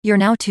You're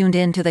now tuned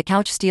in to the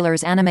Couch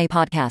Stealers Anime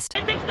Podcast.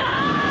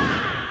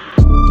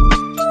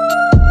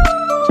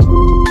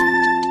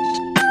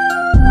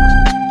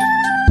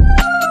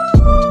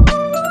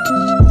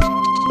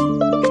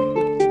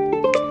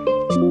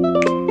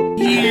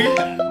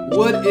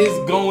 What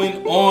is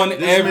going on,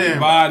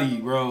 everybody,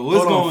 bro?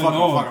 What's going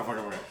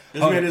on?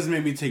 This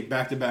made me take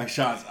back-to-back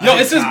shots. Yo,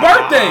 it's his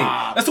birthday.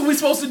 That's what we're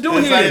supposed to do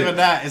it's here. It's not even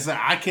that. It's like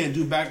I can't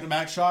do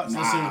back-to-back shots.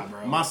 Nah, Listen,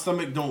 bro. My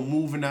stomach don't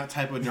move in that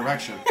type of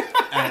direction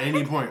at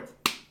any point.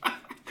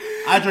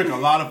 I drink a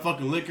lot of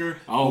fucking liquor.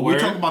 Oh, we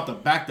word? talk about the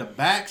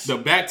back-to-backs. The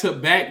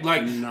back-to-back,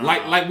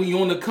 like we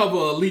on the cover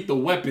of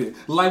Lethal Weapon,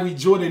 like we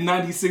Jordan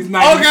 96,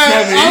 97.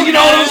 Okay. You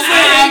know what I'm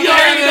saying? You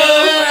already know.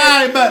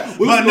 But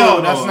no,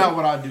 that's not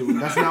what I do.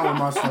 That's not what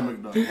my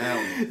stomach does. Hell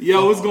no.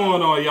 Yo, what's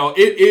going on, y'all?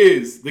 It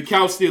is the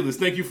Couch Stealers.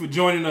 Thank you for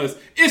joining us.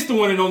 It's the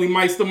one and only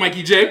Meister,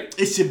 Mikey J.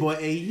 It's your boy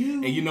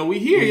AU. And you know we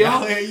here,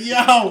 y'all.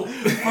 Yo,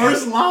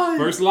 first live.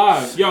 First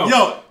live.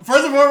 Yo,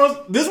 first and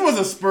foremost, this was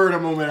a spur of the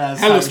moment ass.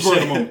 Hella spur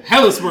of the moment.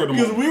 Hella spur of the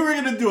moment. Because we were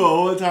going to do a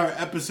whole entire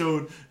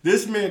episode.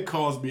 This man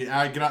calls me.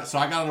 I got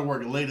out of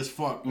work late as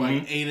fuck,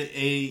 like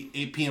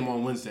 8 p.m.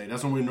 on Wednesday.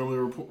 That's when we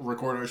normally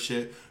record our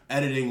shit,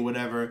 editing,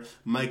 whatever.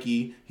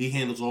 Mikey, he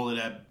handles all of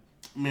that.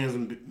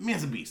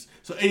 Man's a beast.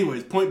 So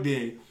anyways, point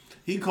being,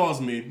 he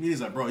calls me. He's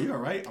like, bro, you all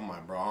right? I'm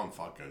like, bro, I'm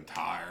fucking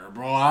tired,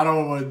 bro. I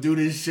don't want to do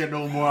this shit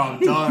no more. I'm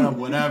done. I'm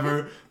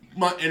whatever.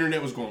 My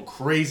internet was going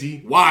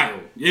crazy. Wild.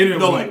 Your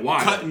internet was like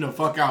wild. Cutting the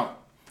fuck out.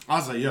 I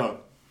was like,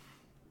 yo,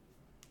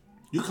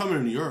 you coming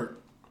to New York?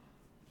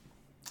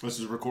 Let's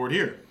just record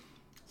here.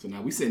 So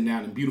now we sitting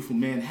down in beautiful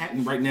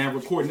Manhattan right now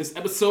recording this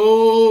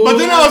episode. But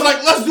then I was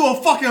like, let's do a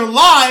fucking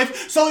live.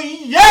 So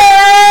yeah!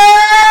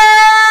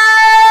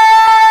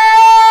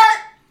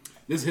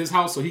 This is his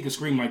house, so he can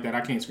scream like that.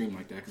 I can't scream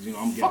like that because, you know,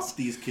 I'm guessing. Fuck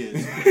these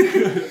kids.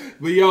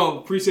 But, yo,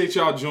 appreciate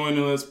y'all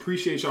joining us.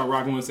 Appreciate y'all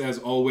rocking with us as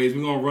always.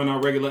 We're going to run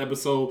our regular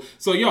episode.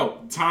 So,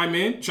 yo, chime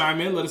in.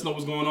 Let us know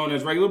what's going on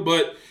as regular.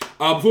 But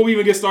before we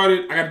even get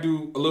started, I got to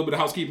do a little bit of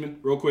housekeeping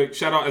real quick.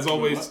 Shout out, as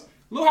always, a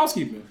little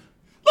housekeeping.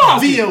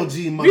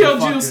 VLG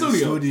VLG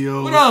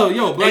Studio. What up?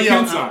 Yo, Black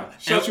Inside.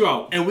 Shout you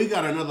out. And we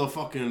got another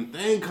fucking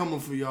thing coming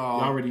for y'all.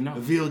 Y'all already know.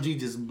 The VLG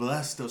just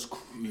blessed us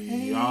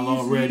crazy. Y'all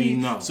already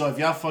know. So if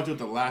y'all fucked with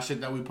the last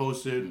shit that we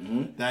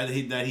posted, that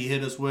he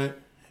hit us with,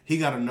 he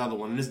got another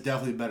one, and it's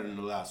definitely better than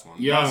the last one.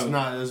 Yeah.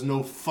 There's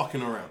no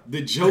fucking around.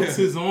 The jokes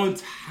is on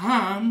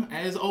time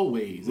as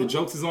always.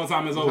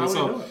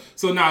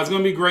 So now it's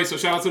gonna be great. So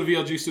shout out to the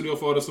VLG Studio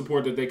for all the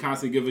support that they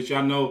constantly give us.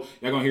 Y'all know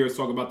y'all gonna hear us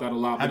talk about that a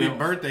lot. Happy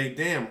birthday,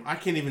 damn! I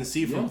can't even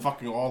see from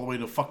fucking all the way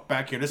to fuck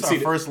back here. This is our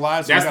first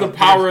live. So that's the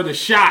power of the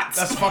shots.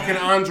 That's fucking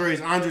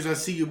Andres. Andres, I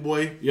see you,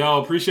 boy.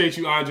 Yo, appreciate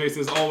you, Andres,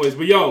 as always.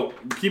 But yo,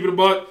 keep it a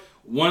buck.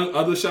 One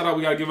other shout out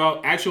we gotta give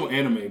out: Actual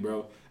Anime,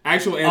 bro.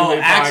 Actual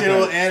Anime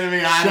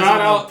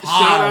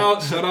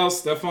podcast. Shout out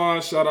Stefan,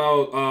 shout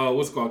out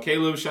what's it called,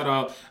 Caleb, shout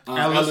out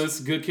Ellis,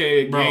 Good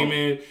Kid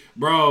Gaming.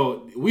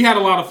 Bro, we had a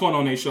lot of fun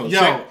on their show.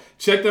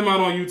 Check them out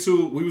on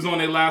YouTube. We was on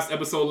their last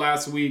episode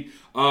last week.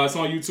 It's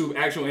on YouTube,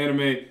 Actual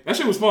Anime. That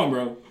shit was fun,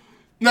 bro.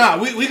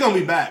 Nah, we gonna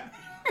be back.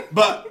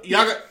 But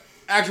y'all got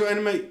Actual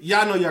Anime,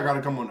 y'all know y'all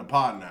gotta come on the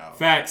pod now.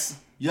 Facts.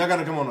 Y'all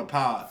gotta come on the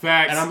pod.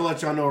 Facts. And I'm gonna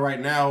let y'all know right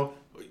now,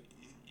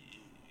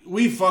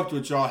 we fucked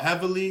with y'all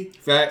heavily.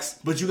 Facts.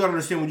 But you gotta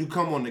understand, when you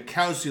come on the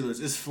Couch Stealers,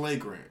 it's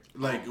flagrant.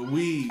 Like,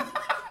 we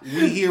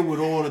here with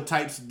all the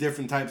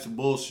different types of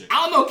bullshit.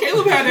 I don't know.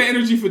 Caleb had that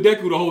energy for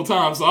Deku the whole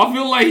time, so I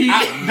feel like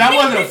that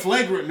wasn't a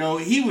flagrant no.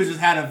 He was just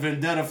had a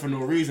vendetta for no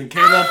reason.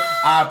 Caleb,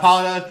 I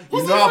apologize.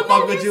 You know I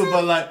fuck with you,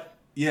 but like,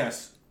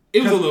 yes.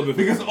 It was a little bit.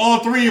 Because all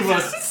three of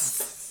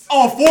us,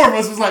 all four of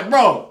us was like,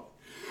 bro,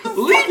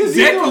 leave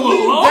Deku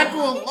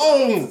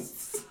alone.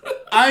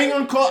 I ain't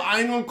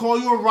gonna call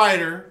you a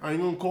writer.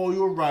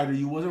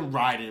 You wasn't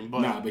riding,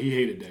 but nah, but he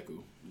hated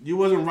Deku. You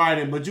wasn't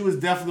riding, but you was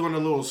definitely on the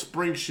little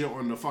spring shit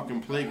on the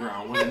fucking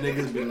playground when the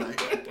niggas be like,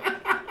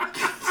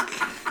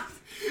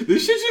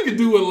 this shit you can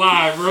do it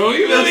live, bro.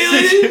 You know what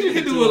I mean? You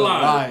can do it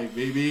live,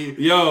 baby.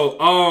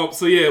 Yo,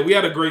 so yeah, we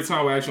had a great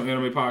time with Actual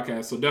Anime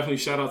Podcast. So definitely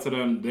shout out to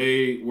them.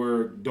 They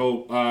were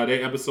dope.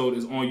 Their episode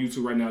is on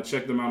YouTube right now.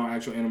 Check them out on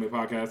Actual Anime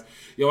Podcast.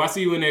 Yo, I see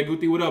you in there,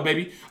 Guti. What up,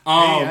 baby? Hey,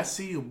 I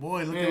see you,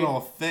 boy. Looking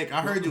all thick.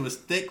 I heard you was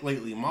thick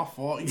lately. My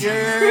fault.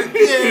 Yeah.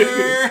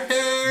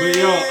 But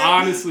yo,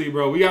 honestly,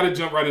 bro, we gotta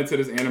jump right into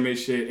this anime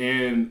shit.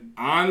 And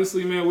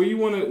honestly, man, where you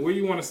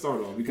wanna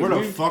start off? Because where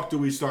the fuck do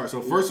we start? So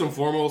first and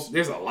foremost,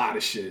 there's a lot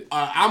of shit.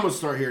 I'm gonna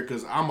start here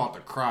because I'm about to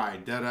cry,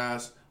 dead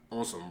ass,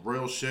 on some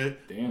real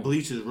shit. Damn.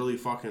 Bleach is really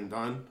fucking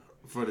done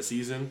for the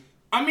season.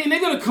 I mean,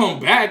 they're gonna come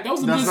back. That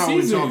was a good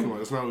season.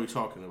 That's not what we're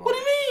talking about. What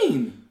do you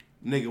mean?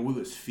 Nigga, we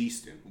was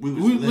feasting. We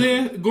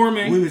was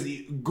gourmet. We was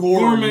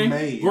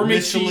gourmet.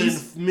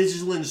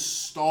 Michelin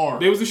star.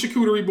 There was a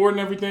charcuterie board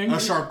and everything. A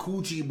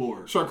charcuterie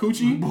board.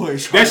 Charcuterie? Boy,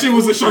 that shit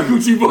was a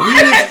charcuterie board.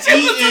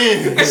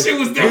 That shit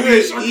was definitely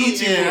a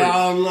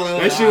charcuterie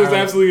board. That shit was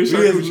absolutely a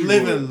charcuterie board. We was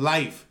living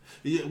life.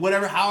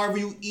 However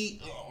you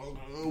eat,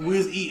 we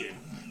was eating.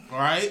 All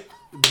right?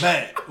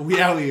 Bet. We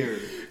out here.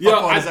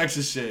 Fuck all this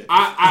extra shit.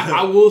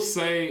 I will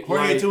say...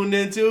 Jorge tuned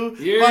in too?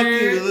 Yeah. Fuck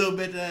you a little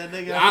bit,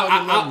 nigga.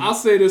 I'll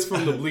say this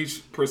from the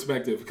Bleach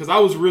perspective, because I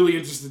was really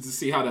interested to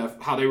see how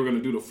they were going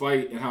to do the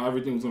fight and how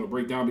everything was going to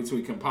break down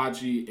between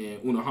Kenpachi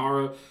and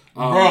Unohara.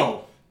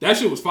 Bro. That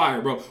shit was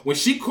fire, bro. When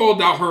she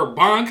called out her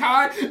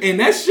Bankai, and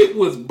that shit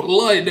was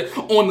blood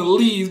on the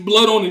leaves,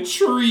 blood on the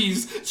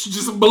trees,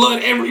 just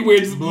blood everywhere,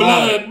 just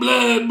blood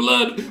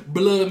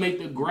make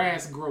the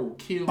grass grow.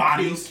 Kill.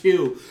 Bodies.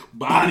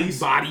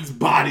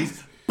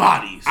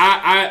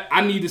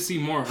 I need to see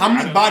more. How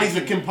many bodies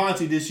of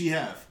Kenpachi did she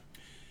have?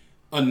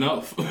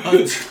 Enough.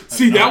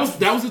 See, that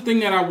was the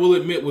thing that I will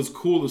admit was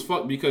cool as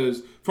fuck,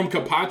 because from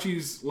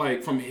Kenpachi's,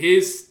 like, from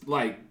his,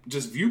 like,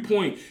 just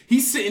viewpoint,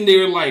 he's sitting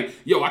there like,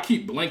 yo, I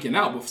keep blanking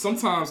out, but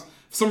sometimes,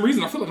 for some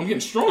reason, I feel like I'm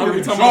getting stronger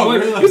every time I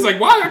blink. He's like,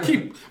 why I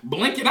keep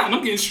blanking out and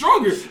I'm getting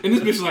stronger? And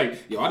this bitch is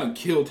like, yo, I done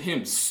killed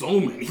him so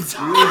many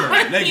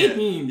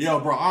times. Yo,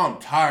 bro, I'm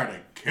tired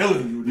of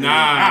killing you.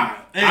 Nah.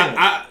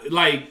 I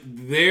like,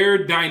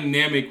 their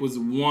dynamic was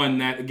one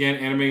that, again,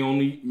 anime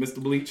only,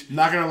 Mr. Bleach.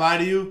 Not gonna lie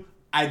to you,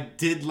 I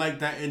did like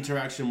that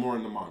interaction more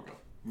in the manga.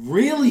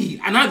 Really?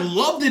 And I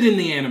loved it in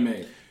the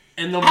anime.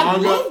 In the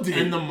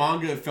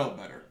manga, it felt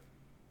better.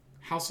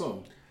 How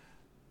so?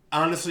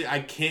 Honestly,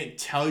 I can't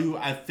tell you.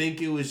 I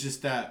think it was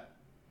just that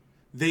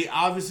they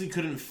obviously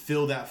couldn't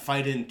fill that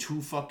fight in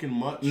too fucking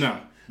much.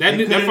 No. That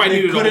fight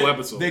needed a whole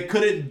episode. They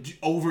couldn't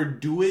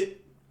overdo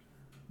it,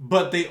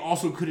 but they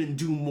also couldn't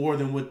do more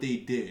than what they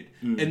did.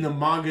 And the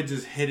manga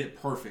just hit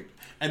it perfect.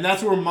 And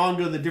that's where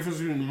the difference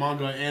between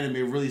manga and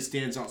anime really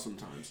stands out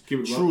sometimes.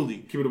 Keep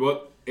it a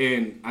buck.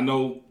 And I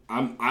know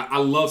I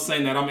love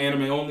saying that I'm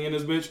anime only in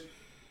this bitch.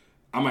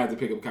 I might have to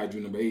pick up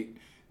Kaiju number 8.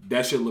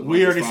 That shit look.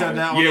 We already said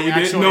that. Yeah, we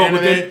did. No,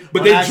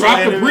 but they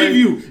dropped the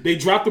preview. They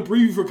dropped the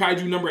preview for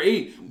Kaiju number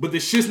 8, but the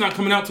shit's not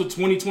coming out till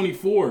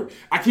 2024.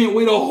 I can't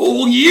wait a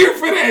whole year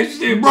for that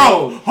shit,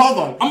 bro. Hold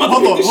on. I'm about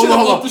to pick this shit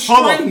up off the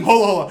string.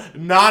 Hold on.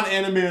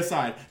 Non-anime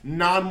aside,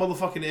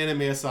 non-motherfucking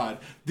anime aside,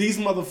 these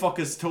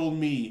motherfuckers told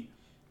me,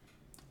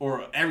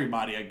 or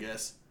everybody, I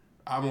guess.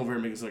 I'm over here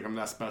making it like I'm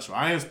that special.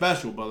 I am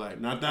special, but like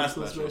not that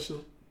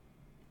special.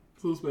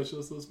 So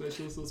special.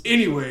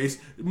 Anyways,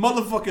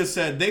 motherfuckers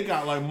said they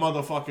got like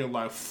motherfucking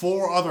like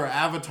 4 other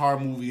Avatar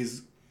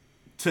movies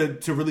to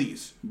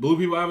release. Blue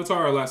People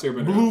Avatar or Last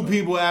Airbender? Blue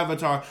People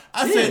Avatar.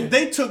 I said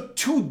they took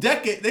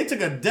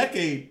a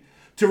decade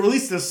to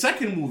release the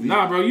second movie.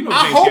 Nah, bro, you know.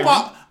 I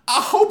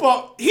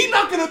hope he's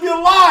not gonna be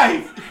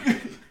alive.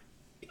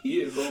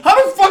 He is. How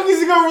the fuck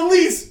is he gonna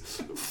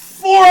release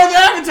 4 other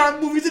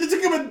Avatar movies and it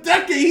took him a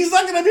decade? He's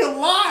not gonna be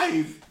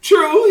alive.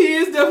 True, he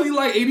is definitely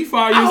like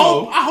 85 years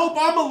old. I hope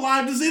I'm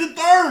alive to see the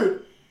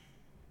 3rd.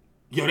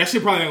 Yo, that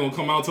shit probably ain't gonna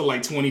come out till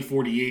like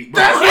 2048,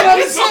 bro. That's what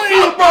I'm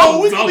saying,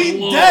 bro. We could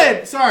be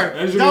dead. Sorry,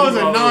 that was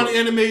a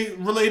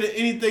non-anime related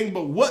anything,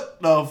 but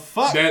what the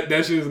fuck? That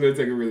shit is gonna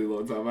take a really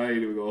long time. I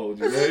ain't even gonna hold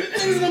you.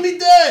 He's gonna be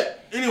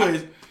dead.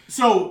 Anyways,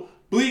 so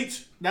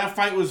Bleach, that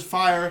fight was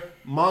fire.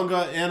 Manga,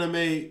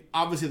 anime,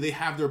 obviously they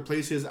have their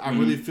places. I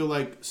really feel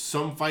like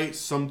some fights,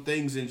 some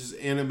things in just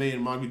anime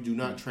and manga do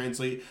not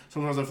translate.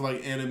 Sometimes I feel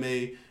like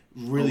anime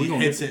really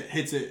hits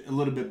it a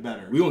little bit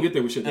better. We gonna get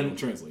there with shit that don't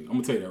translate. I'm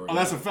gonna tell you that right now.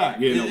 That's a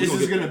fact. Yeah, it's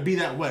just gonna be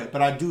that way.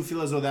 But I do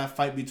feel as though that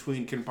fight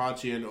between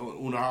Kenpachi and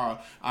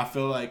Unohara, I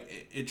feel like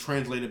it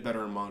translated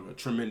better in manga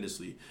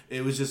tremendously.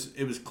 It was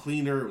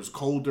cleaner, it was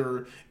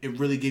colder, it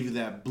really gave you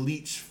that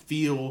Bleach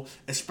feel,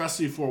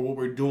 especially for what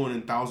we're doing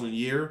in 1000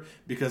 Year,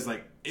 because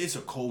like it's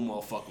a cold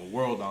motherfucking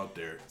world out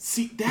there.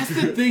 See, that's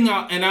the thing,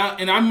 and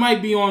I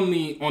might be on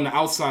the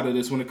outside of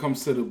this when it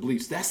comes to the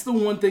Bleach. That's the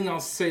one thing I'll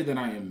say that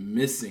I am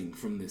missing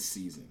from this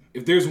season.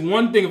 If there's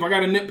one thing, if I got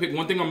to nitpick,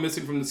 one thing I'm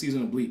missing from the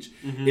season of Bleach,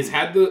 it's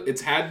had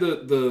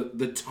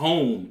the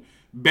tone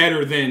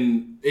better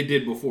than it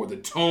did before. The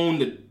tone,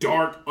 the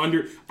dark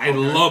I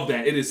love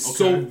that. It is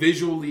so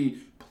visually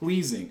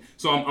pleasing.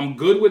 So I'm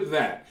good with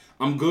that.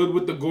 I'm good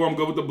with the gore. I'm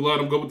good with the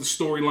blood. I'm good with the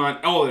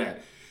storyline. All of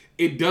that.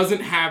 It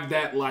doesn't have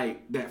that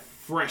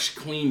fresh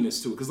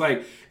cleanness to it, cause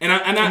like,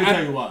 Let me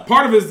tell you why.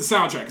 Part of it is the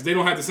soundtrack, cause they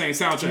don't have the same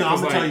soundtrack. No, I'm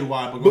gonna tell you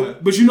why, but go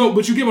ahead. But you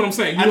get what I'm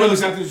saying. I know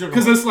exactly what you're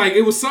because it's like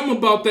it was something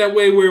about that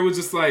way where it was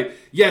just like,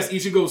 yes,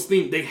 Ichigo's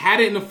theme. They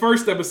had it in the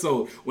first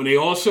episode when they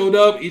all showed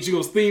up.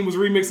 Ichigo's theme was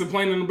remixed and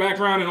playing in the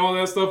background and all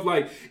that stuff.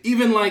 Like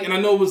even like, and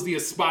I know it was the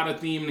Espada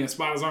theme, and the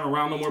Espadas aren't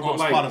around no more. But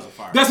like, Espada's a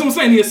fire. That's what I'm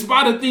saying. The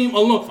Espada theme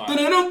alone.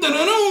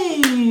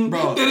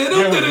 Bro,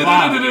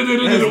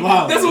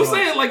 that's what I'm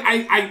saying. Like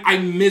I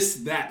miss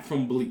that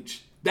from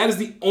Bleach. That is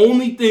the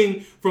only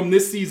thing from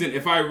this season.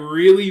 If I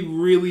really,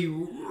 really,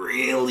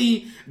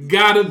 really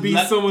gotta be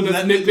someone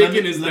that's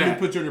nitpicking, is that. Let me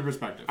put you in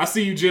perspective. I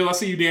see you, Jill. I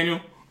see you, Daniel.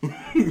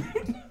 Let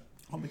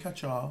me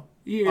catch y'all.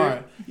 Yeah. All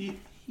right.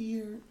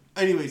 Here.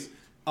 Anyways,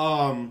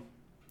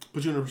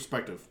 put you in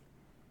perspective.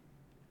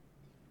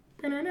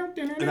 And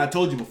I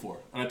told you before.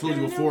 The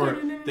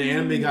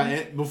anime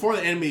got before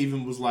the anime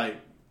even was like.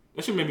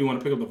 That shit made me want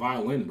to pick up the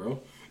violin, bro.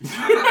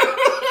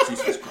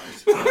 Jesus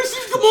Christ. Come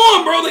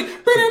on, bro. Like,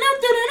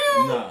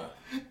 nah.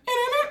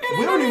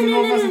 We don't even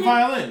know if that's a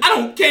violin. I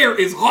don't care.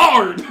 It's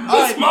hard.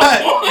 That's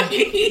my point.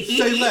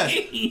 Say less.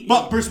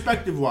 But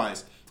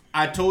perspective-wise,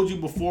 I told you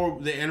before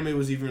the anime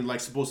was even like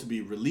supposed to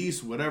be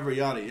released, whatever,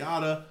 yada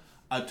yada.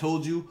 I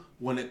told you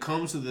when it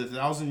comes to the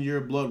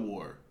 1,000-year Blood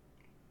War,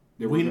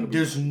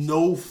 there's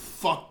no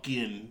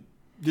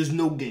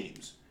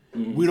games.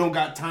 Mm-hmm. We don't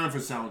got time for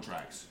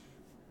soundtracks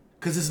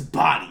because it's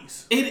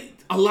bodies.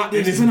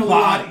 There's been a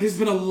lot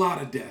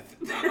of death.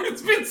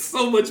 There's been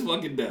so much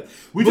fucking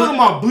death. We talking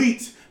about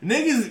Bleach.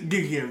 Niggas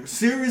get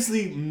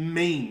seriously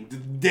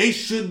maimed. They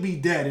should be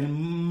dead in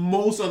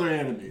most other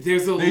animes.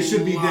 There's a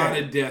lot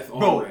of death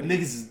already. Bro,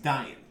 niggas is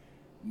dying.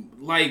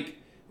 Like,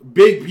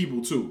 big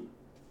people too.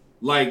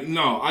 Like,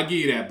 no, I give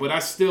you that, but I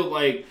still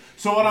like.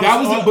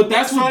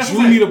 That's what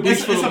drew me to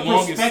Bleach for the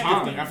longest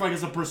time. Thing. I feel like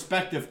it's a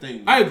perspective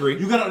thing. I agree.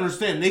 You gotta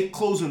understand, they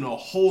closing the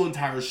whole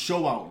entire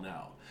show out now.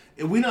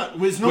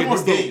 There's no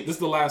more games. This is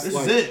the last. This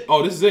is it.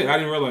 Oh, this is it. I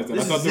didn't realize that.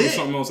 I thought there was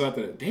something else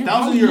after that. Damn,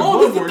 1,000-year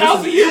Blood War.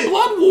 1,000-year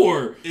Blood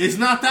War. It's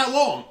not that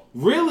long.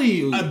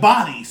 Really?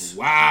 Bodies.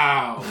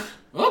 Wow.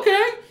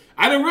 Okay.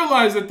 I didn't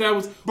realize that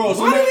was. Bro,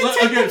 why did it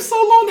take them so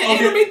long to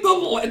animate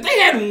They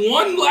had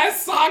one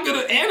last saga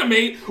to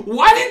animate.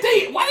 Why did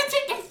it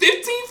take them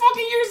 15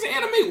 fucking years to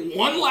animate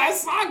one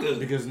last saga?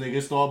 Because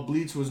niggas thought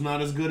Bleach was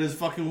not as good as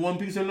fucking One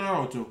Piece and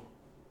Naruto.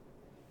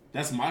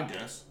 That's my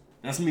guess.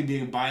 That's me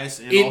being biased.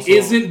 And it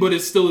isn't, but it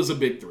still is a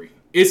big three.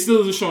 It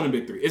still is a shonen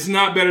big three. It's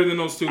not better than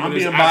those two. I'm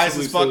being biased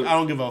as fuck. I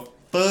don't give a fuck.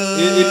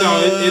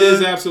 It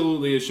is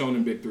absolutely a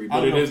shonen big three,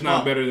 but it is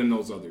not better than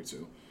those other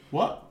two.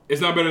 What? It's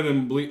not better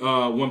than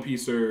One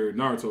Piece or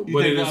Naruto. You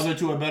think the other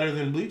two are better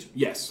than Bleach?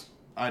 Yes.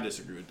 I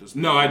disagree with this.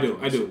 No, I do.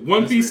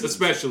 One Piece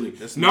especially.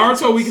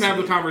 Naruto we can have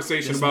the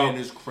conversation about. This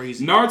man is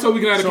crazy. Naruto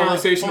we can have the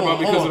conversation about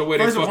because of the way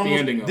they fucked the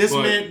ending up.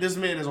 This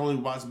man has only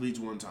watched Bleach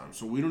one time,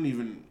 so we don't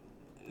even.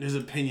 His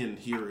opinion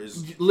here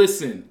is...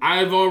 Listen,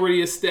 I've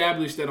already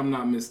established that I'm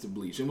not Mr.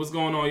 Bleach. And what's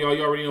going on, y'all?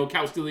 You already know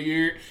Couch Stealer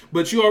here.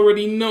 But you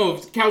already know,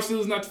 Couch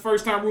Stealer's not the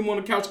first time room on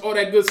the couch, all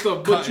that good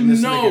stuff. But I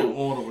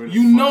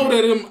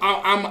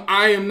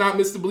am not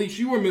Mr. Bleach.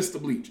 You are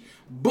Mr. Bleach.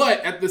 But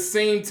at the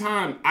same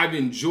time, I've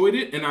enjoyed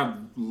it, and I've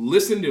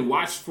listened and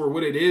watched for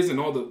what it is and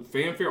all the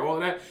fanfare, all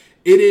of that.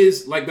 It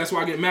is, like, that's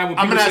why I get mad when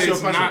people say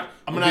it's not...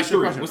 I'm going to ask you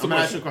a question.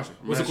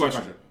 What's the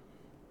question?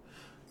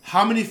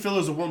 How many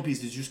fillers of One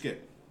Piece did you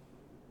skip?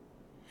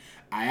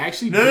 I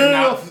actually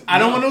no. I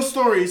don't want no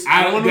stories.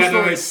 I don't want no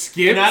stories.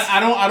 Skipped.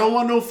 I don't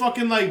want no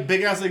fucking like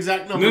big ass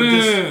exact number.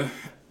 No.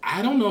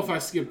 I don't know if I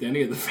skipped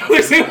any of the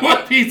fillers in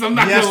One Piece. I'm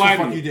not gonna lie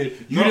to you. You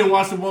did. You didn't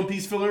watch the One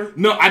Piece filler?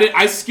 No, I did.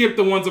 I skipped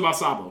the ones about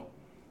Sabo.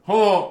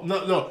 Hold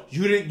on. No.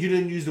 You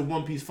didn't use the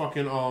One Piece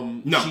fucking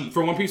sheet.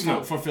 For One Piece.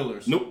 No, for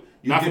fillers. Nope.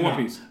 Not for One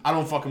Piece. I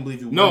don't fucking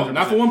believe you. No,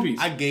 not for One Piece.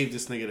 I gave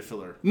this nigga the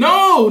filler.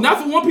 No,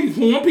 not for One Piece.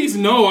 For One Piece,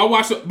 no. I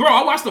watched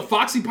the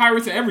Foxy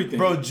Pirates and everything.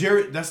 Bro,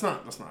 Jared, that's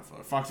not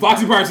filler.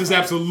 Foxy Pirates is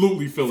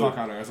absolutely filler. Fuck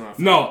out of there. That's not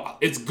filler. No,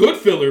 it's good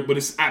filler, but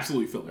it's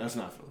absolutely filler. That's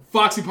not filler.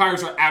 Foxy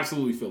Pirates are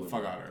absolutely filler.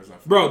 Fuck out of there. That's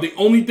not filler. Bro, the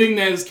only thing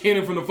that is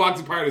canon from the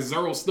Foxy Pirates is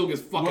Zoro still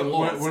gets fucking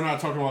lost. We're not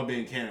talking about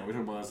being canon. We're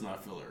talking about that's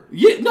not filler.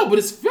 Yeah, no, but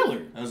it's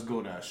filler. That's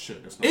good ass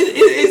shit. That's not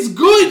it's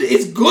good.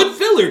 It's good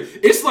filler.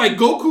 It's like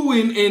Goku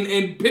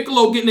and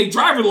Piccolo getting their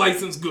driver's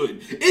license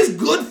good. It's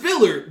good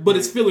filler, but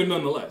it's filler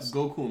nonetheless.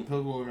 Goku and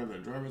Piccolo got their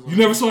driver's license. You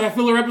never saw that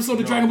filler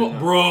episode of Dragon Ball?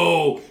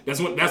 Bro, that's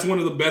one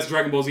of the best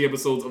Dragon Ball Z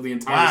episodes of the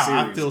entire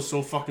series. I feel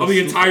so fucking of the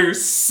entire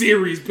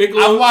series.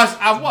 Piccolo.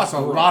 I've watched a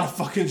lot of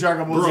fucking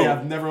Dragon Ball Z.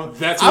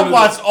 I've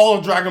watched all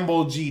of Dragon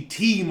Ball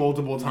GT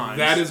multiple times.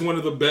 That is one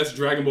of the best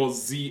Dragon Ball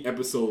Z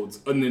episodes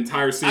in the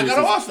entire series. I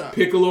gotta watch that.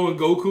 Piccolo and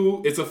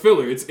Goku. It's a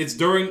filler. It's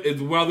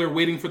while they're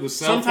waiting for the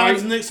cell fight.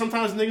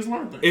 Sometimes niggas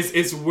learn things.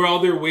 It's while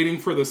they're waiting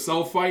for the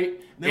cell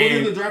fight. They were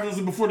in the driver's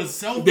license before the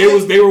cell fight.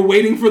 They were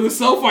waiting for the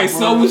cell fight.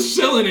 Cell was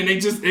chilling, and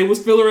it was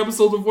filler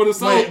episodes before the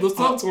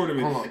cell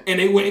tournament,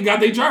 and they went and got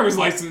their driver's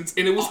license,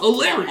 and it was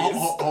hilarious.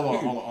 Hold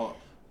on.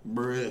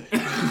 Bruh.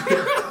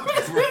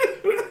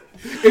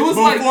 It was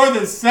before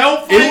the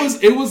cell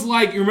fight. It was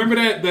like, you remember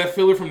that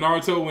filler from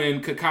Naruto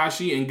when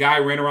Kakashi and Guy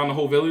ran around the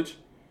whole village?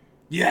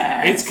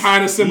 Yeah, it's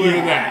kind of similar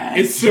to that.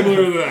 It's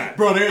similar to that,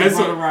 bro. They was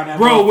running around that.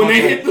 Bro, when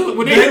they hit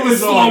the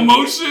slow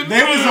motion,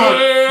 they was on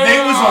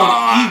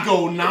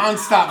ego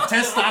nonstop.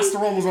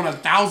 Testosterone was on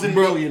 1,000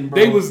 million, bro.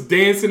 They was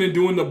dancing and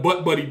doing the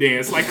butt buddy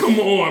dance. Like, come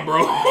on,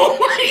 bro.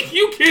 Like,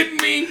 you kidding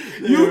me?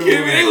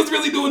 They was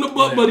really doing the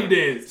butt buddy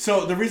dance.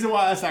 So the reason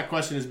why I asked that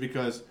question is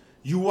because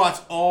you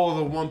watched all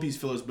the One Piece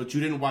fillers, but you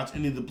didn't watch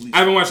any of the Bleach. I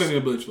haven't watched any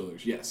of the Bleach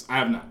fillers. Yes, I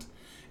have not.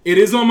 It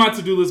is on my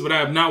to-do list, but I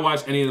have not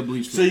watched any of the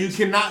Bleach fillers. So you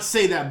cannot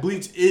say that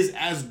Bleach is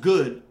as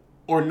good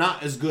or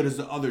not as good as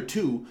the other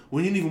two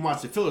when you didn't even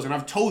watch the fillers. And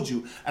I've told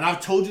you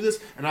this,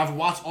 and I've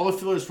watched all the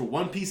fillers for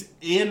One Piece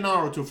and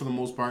Naruto for the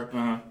most part.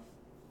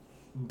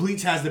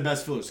 Bleach has the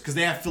best fillers because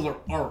they have filler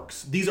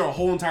arcs. These are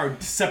whole entire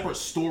separate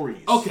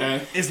stories.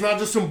 Okay. It's not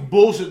just some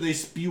bullshit they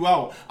spew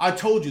out. I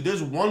told you,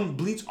 there's one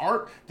Bleach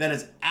arc that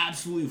is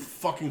absolutely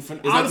fucking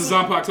phenomenal. Is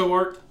that the Zanpakuto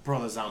arc?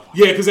 Bro, the Zanpakuto.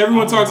 Yeah, because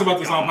everyone talks about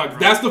the Zanpakuto.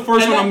 That's the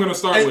first one I'm going to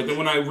start with. And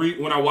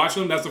when I watch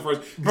them, that's the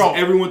first. Bro,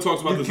 everyone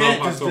talks about the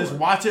Zanpakuto. Just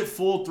watch it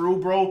full through,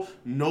 bro.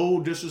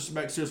 No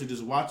disrespect, seriously.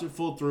 Just watch it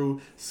full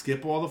through.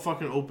 Skip all the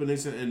fucking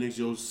openings and endings.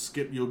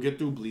 You'll get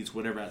through Bleach,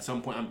 whatever. At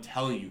some point, I'm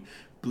telling you.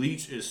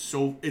 Bleach is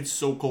so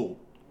cold.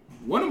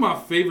 One of my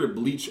favorite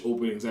Bleach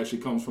openings actually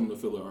comes from the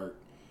filler arc.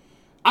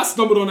 I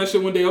stumbled on that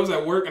shit one day. I was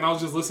at work and I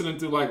was just listening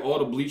to like all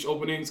the Bleach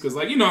openings because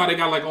like you know how they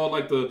got like all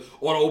the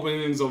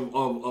openings of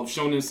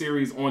shonen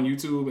series on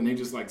YouTube and they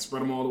just like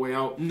spread them all the way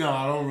out. No,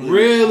 I don't really.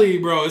 Really,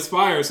 bro, it's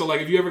fire. So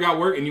like if you ever got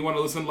work and you want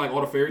to listen to like all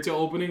the Fairy Tail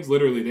openings,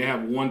 literally they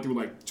have 1 through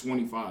like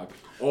 25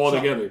 all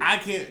together. I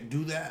can't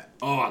do that.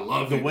 Oh, I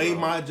love the way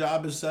my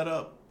job is set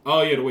up.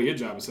 Oh yeah, the way your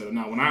job is set up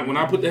now. When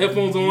I put the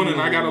headphones on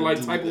and I gotta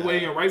like type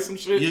away and write some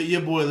shit.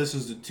 Your boy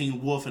listens to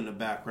Teen Wolf in the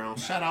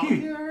background. Shout out,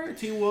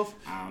 Teen Wolf.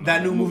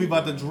 That new movie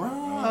about the drug.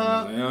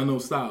 I don't know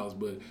Styles,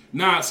 but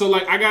nah. So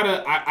like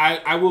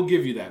I will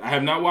give you that. I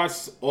have not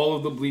watched all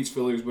of the Bleach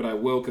fillers, but I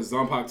will because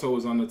Zanpakuto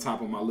is on the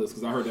top of my list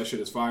because I heard that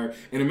shit is fire,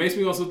 and it makes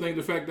me also think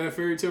the fact that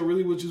Fairy Tail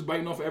really was just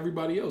biting off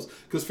everybody else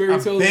because Fairy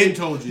Tail. They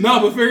told you. No,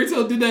 but Fairy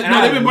Tail did that.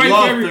 No, they've been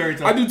biting Fairy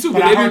Tail. I do too,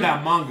 but I heard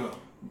that manga.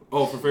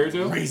 Oh, for Fairy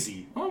Tail?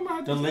 Crazy. Oh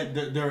my!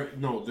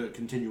 The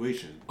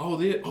continuation. Oh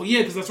yeah,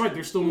 because that's right.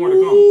 There's still more to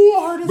come.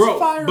 Hard as bro.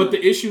 Fire. But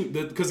the issue,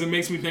 because it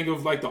makes me think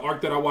of like the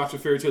arc that I watched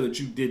of Fairy Tail that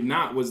you did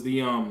not was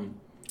the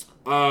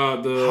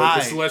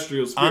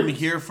Celestial Spirit. I'm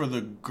here for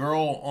the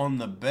girl on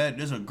the bed.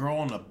 There's a girl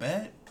on the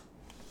bed.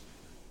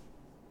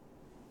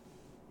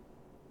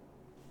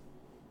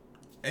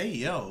 Hey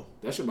yo,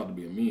 that shit about to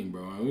be a meme,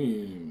 bro.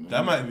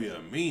 That might be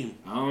a meme.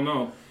 I don't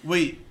know.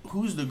 Wait,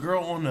 who's the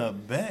girl on the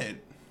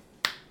bed?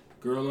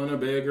 Girl on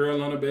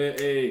the bed,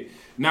 hey.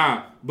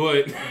 Nah,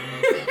 but,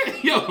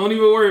 yo, don't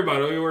even worry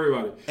about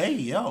it. Hey,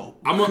 yo.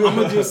 I'm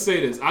gonna just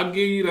say this. I'll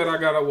give you that I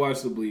gotta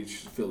watch the Bleach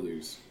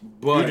fillers.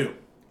 But you do.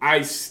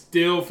 I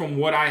still, from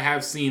what I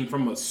have seen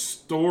from a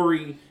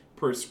story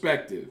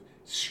perspective,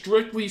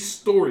 strictly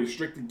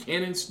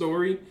canon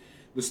story,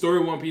 the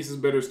story of One Piece is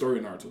better, the story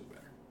of Naruto is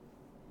better.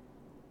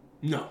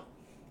 No.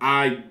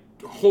 I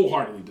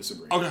wholeheartedly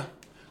disagree. Okay.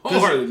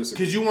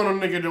 Because you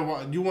want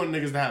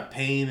niggas to have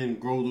pain and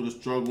grow through the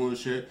struggle and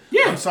shit.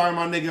 Yeah. I'm sorry,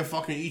 my nigga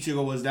fucking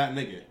Ichigo was that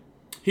nigga.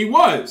 He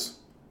was.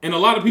 And a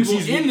lot of people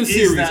in the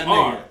series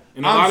are.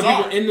 And a lot of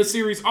people in the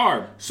series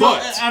are. So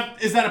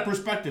is that a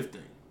perspective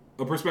thing?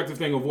 A perspective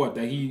thing of what?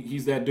 That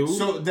he's that dude?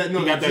 So that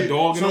he got that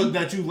dog in him? So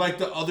that you like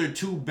the other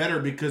two better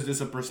because it's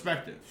a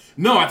perspective.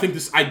 No, I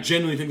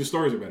genuinely think the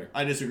stories are better.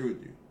 I disagree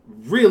with you.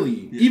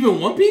 Really? Yeah.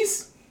 Even One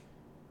Piece?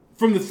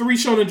 From the 3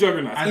 shonen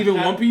juggernauts,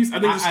 One Piece, I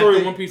think the story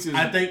of One Piece is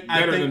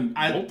better than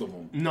both of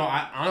them. No,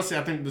 honestly,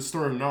 I think the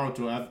story of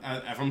Naruto,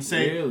 if I'm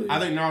saying, really? I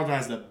think Naruto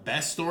has the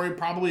best story,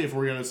 probably, if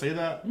we're going to say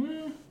that.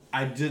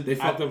 They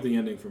fucked up the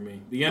ending for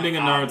me. The ending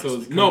of Naruto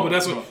is... No,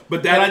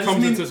 but that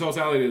comes into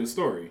totality of the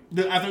story.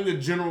 I think the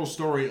general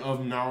story of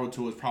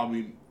Naruto is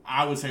probably,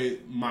 I would say,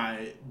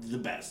 the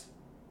best.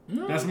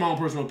 No. That's my own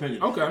personal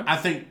opinion. Okay. I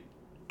think,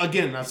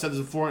 again, I've said this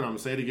before, and I'm going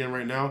to say it again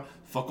right now.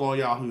 Fuck all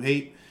y'all who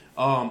hate...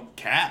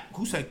 Cap?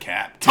 Who said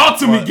Cap? Talk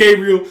to me,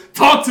 Gabriel.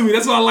 Talk to me.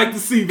 That's what I like to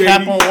see, baby.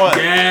 Cap on what?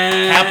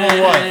 Yeah. Cap on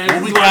what?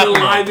 This is why the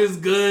live is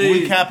good. What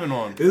we capping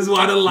on? This is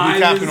why the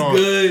live is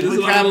good. This is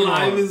why the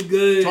live is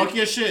good. Talk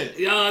your shit.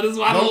 Yo, this is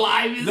why the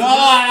live is good.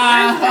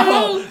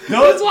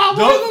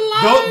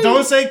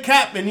 Don't say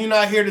Cap and you're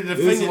not here to defend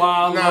it. This is why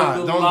I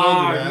love the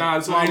live. Nah,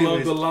 this is why I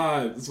love the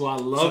live. This is why I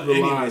love the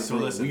live. So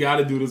listen, we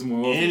gotta do this more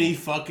often. Any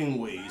fucking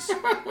ways.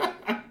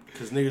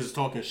 Because niggas is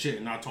talking shit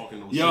and not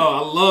talking no shit. Yo, I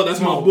love that's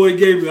my boy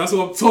Gabriel. That's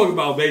what I'm talking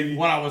about, baby.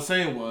 What I was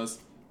saying was,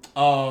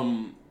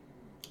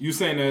 you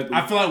saying that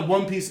I feel like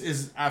One Piece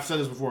is. I've said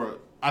this before.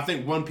 I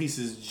think One Piece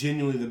is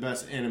genuinely the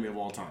best anime of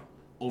all time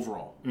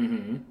overall.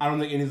 Mm-hmm. I don't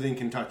think anything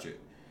can touch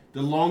it.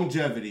 The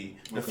longevity,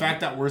 the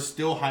fact that we're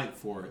still hyped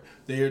for it.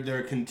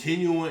 They're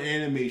continuing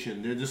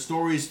animation. The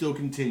story is still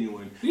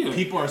continuing. Yeah.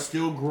 People are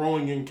still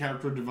growing in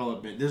character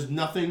development. There's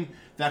nothing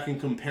that can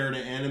compare to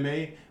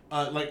anime.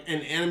 Like in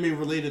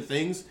anime-related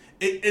things,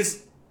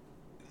 it's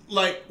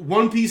like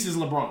One Piece is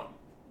LeBron.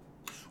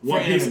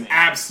 One Piece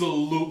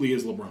absolutely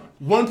is LeBron.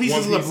 One Piece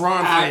is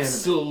LeBron.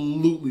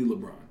 Absolutely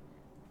LeBron.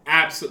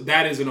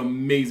 That is an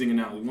amazing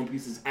analogy. One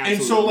Piece is absolutely.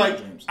 And so, like,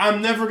 James.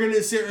 I'm never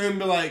gonna sit here and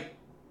be like,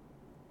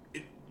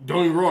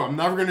 don't get me wrong. I'm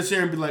never gonna sit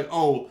here and be like,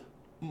 oh,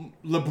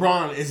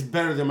 LeBron is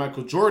better than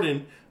Michael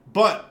Jordan.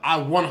 But I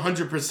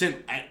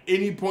 100% at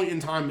any point in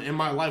time in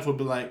my life would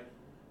be like,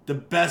 the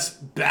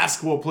best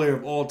basketball player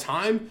of all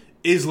time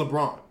is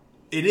LeBron.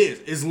 It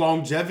is. It's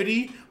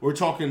longevity. We're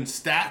talking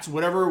stats,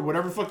 whatever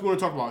fuck you want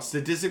to talk about.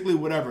 Statistically,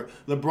 whatever.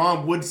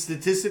 LeBron would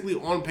statistically,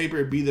 on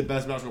paper, be the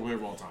best basketball player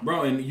of all time.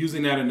 Bro, and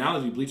using that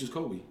analogy, Bleach is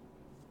Kobe.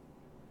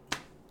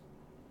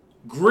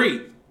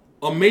 Great.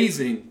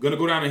 Amazing. Gonna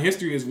go down in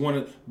history as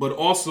one, but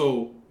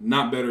also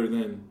not better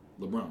than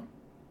LeBron.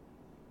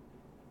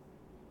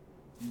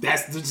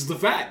 That's just the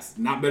facts.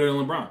 Not better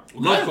than LeBron.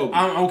 Love Kobe.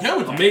 I'm okay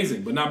with that.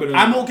 Amazing, but not better than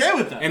I'm LeBron. okay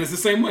with that. And it's the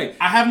same way.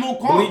 I have no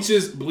qualms.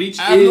 Bleach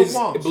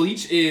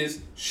is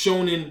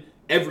shonen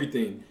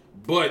everything,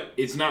 but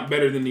it's not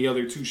better than the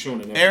other two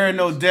shonen everything. Aaron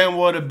knows damn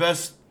well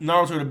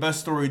Naruto the best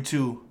story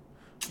too.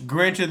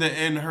 Granted, the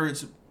end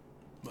hurts.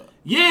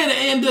 Yeah, the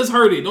end does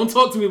hurt it. Don't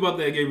talk to me about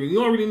that, Gabriel.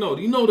 You already know.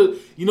 You know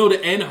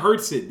the end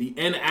hurts it. The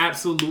end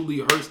absolutely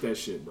hurts that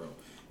shit, bro.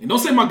 And don't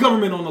say my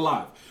government on the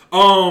live.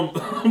 But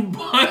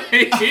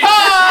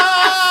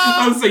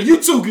I would say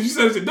you too, because you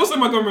said it. Don't say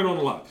my government on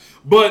the live.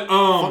 But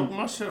fuck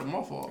my shit,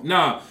 my fault.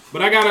 Nah,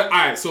 but I gotta. All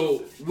right,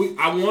 so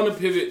I want to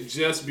pivot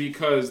just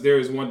because there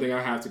is one thing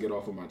I have to get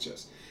off of my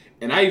chest,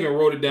 and I even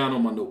wrote it down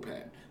on my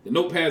notepad. The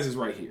notepad is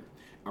right here.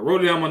 I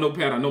wrote it down on my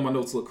notepad. I know my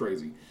notes look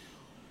crazy.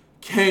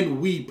 Can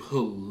we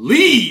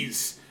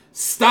please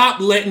stop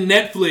letting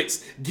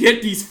Netflix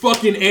get these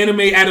fucking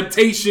anime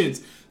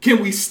adaptations? Can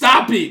we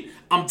stop it?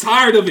 I'm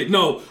tired of it.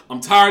 No,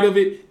 I'm tired of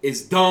it.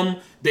 It's dumb.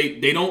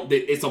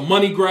 It's a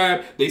money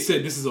grab. They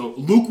said this is a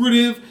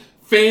lucrative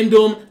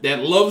fandom that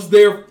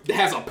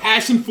has a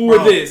passion for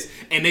this,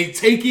 and they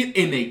take it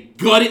and they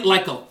gut it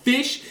like a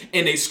fish,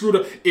 and they screwed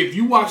up. If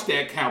you watch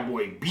that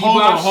Cowboy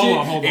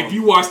Bebop shit, if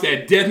you watch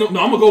that Death Note,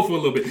 no, I'm gonna go for a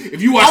little bit.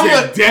 If you watch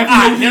that Death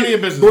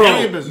Note,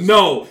 bro,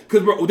 no,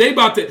 because bro,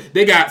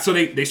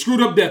 they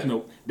screwed up Death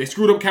Note. They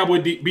screwed up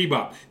Cowboy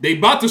Bebop. They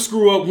about to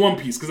screw up One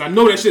Piece because I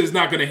know that shit is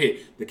not going to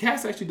hit. The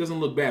cast actually doesn't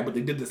look bad, but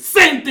they did the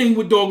same thing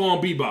with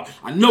doggone Bebop.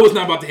 I know it's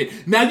not about to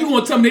hit. Now you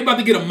want to tell me they about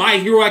to get a My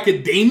Hero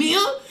Academia?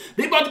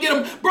 They about to get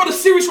them, bro. The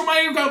series from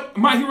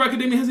My Hero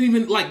Academia hasn't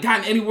even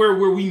gotten anywhere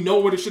where we know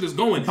where the shit is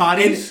going.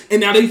 Bodies, and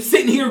now they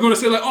sitting here going to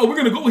say oh, we're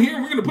gonna go here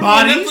and we're gonna put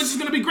Bodies? It on Netflix. It's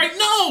gonna be great.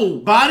 No,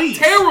 Bodies,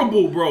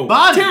 terrible, bro.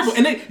 Bodies, terrible.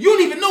 And you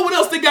don't even know what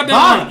else they got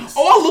down.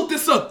 Oh, I looked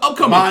this up.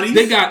 Upcoming. Bodies.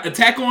 They got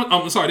Attack on.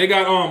 I'm sorry. They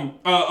got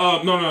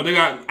They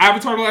got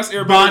Avatar: The Last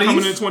Airbender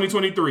coming in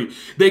 2023.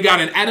 They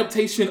got an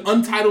adaptation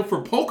untitled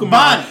for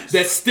Pokemon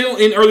that's still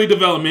in early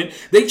development.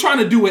 They trying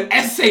to do an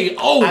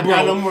SAO,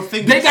 bro. No more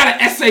fingers. They got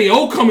an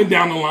SAO coming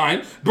down the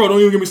line, bro. Don't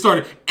even get me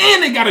started.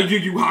 And they got a Yu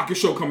Yu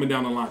Hakusho coming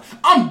down the line.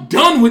 I'm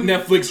done with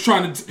Netflix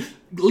trying to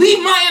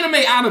leave my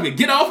anime out of it.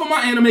 Get off of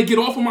my anime. Get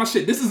off of my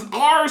shit. This is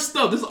our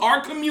stuff. This is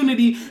our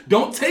community.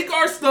 Don't take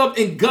our stuff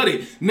and gut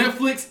it.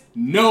 Netflix,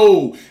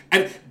 no.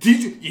 And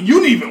you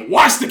didn't even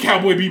watch the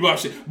Cowboy Bebop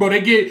shit, bro.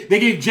 They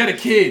gave Jet a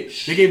kid.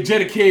 They gave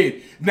Jet a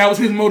kid. And that was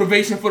his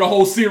motivation for the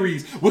whole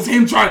series. Was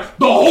him trying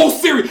the whole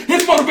series.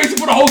 His motivation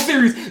for the whole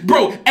series,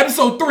 bro.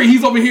 Episode 3,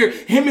 he's over here.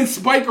 Him and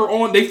Spike are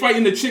on. They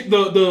fighting the chick.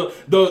 The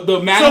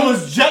madam. So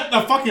is Jet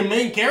the fucking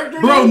main character?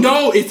 Bro,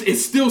 no,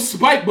 it's still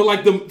Spike, but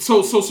like the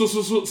episode.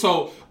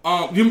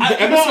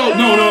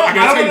 No.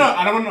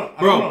 I don't know,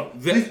 bro.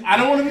 I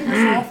don't want to be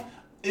pissed off.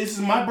 This is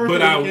my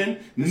birthday weekend.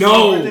 My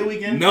birthday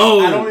weekend. I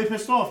don't want to be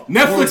pissed off.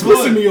 Netflix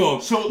pissing me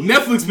off. So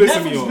Netflix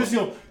pissing me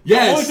off.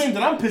 Yes. The only thing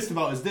that I'm pissed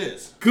about is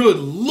this. Good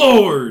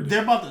Lord.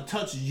 They're about to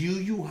touch Yu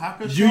Yu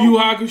Hakusho. Yu Yu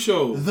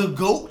Hakusho. The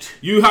GOAT.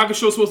 Yu Yu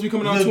Hakusho is supposed to be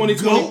coming out in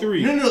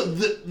 2023. No,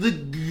 the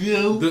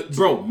GOAT.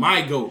 Bro,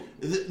 my GOAT.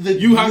 The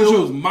Yu Yu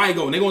Hakusho is my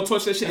GOAT. And they're going to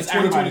touch that shit in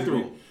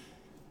 2023.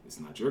 It's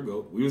not your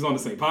GOAT. We was on the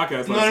same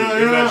podcast last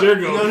week. It's not your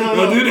GOAT. No.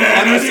 Don't do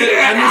that.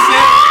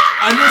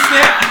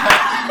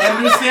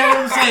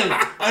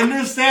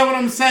 Understand what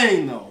I'm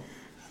saying, though.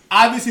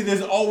 Obviously,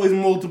 there's always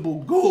multiple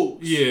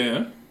GOATs.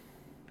 Yeah.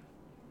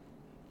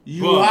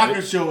 Yu Yu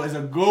Hakusho is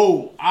a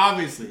GOAT,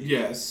 obviously.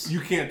 Yes. You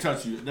can't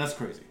touch you. That's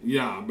crazy.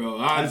 Yeah, bro.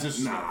 Bro. I'm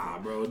sorry.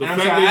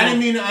 I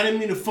didn't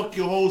mean to fuck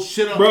your whole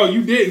shit up. Bro,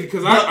 you didn't,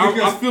 because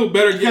I feel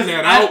better getting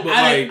that out, but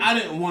I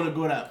didn't want to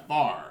go that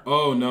far.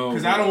 Oh, no.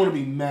 Because I don't want to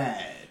be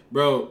mad.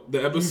 Bro,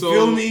 the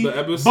episode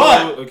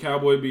of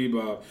Cowboy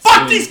Bebop.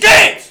 Fuck these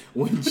games!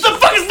 What the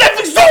fuck is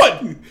Netflix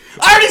doing?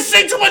 I already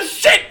seen too much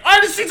shit. I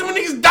already seen too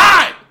many niggas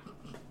die.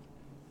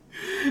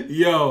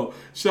 Yo,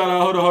 shout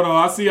out, hold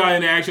on. I see y'all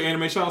in the actual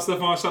anime. Shout out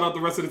Stefan. Shout out the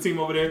rest of the team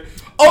over there.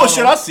 Oh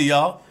shit, I see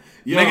y'all.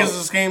 Niggas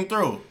just came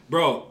through.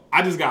 Bro,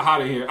 I just got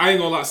hot in here. I ain't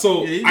gonna lie.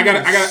 So I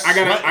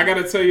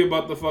gotta tell you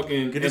about the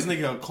fucking. Get this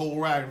nigga a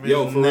cold rag.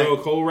 Yo, for real,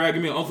 cold rag.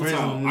 Give me an uncle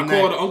towel. I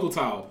call it an uncle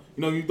towel.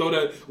 You know, you throw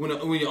that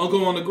when your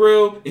uncle on the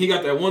grill and he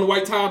got that one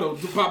white towel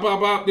to pop.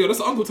 Yo, that's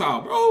an uncle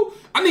towel, bro.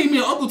 I need me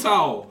an uncle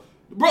towel,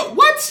 bro.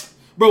 What?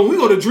 Bro, when we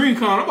go to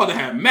DreamCon, I'm about to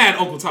have mad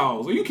uncle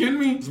towels. Are you kidding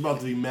me? It's about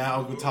to be mad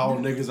uncle towel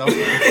niggas out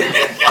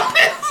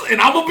there. And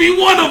I'm gonna be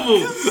one of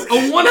them.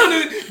 A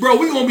 100, bro.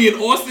 We gonna be in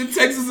Austin,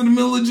 Texas, in the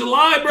middle of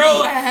July,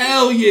 bro.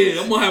 Hell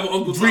yeah, I'm gonna have an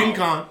uncle towel.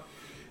 DreamCon.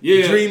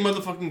 Yeah. Dream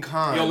motherfucking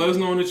con. Yo, let us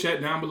know in the chat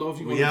down below if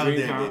you want to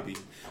DreamCon. Baby.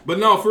 But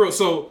no, for real.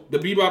 So the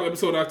Bebop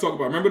episode I talked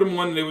about. Remember the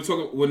one they were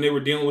talking when they were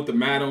dealing with the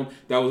madam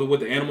that was with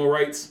the animal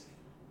rights.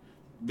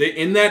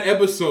 In that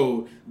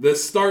episode,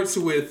 This starts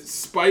with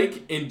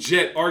Spike and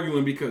Jet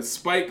arguing because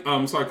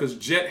because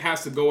Jet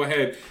has to go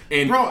ahead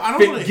and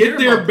get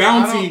their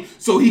bounty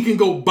so he can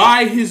go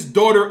buy his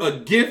daughter a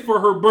gift for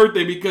her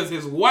birthday because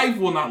his wife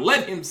will not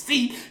let him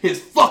see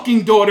his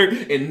fucking daughter,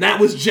 and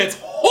that was Jet's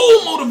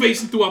whole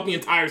motivation throughout the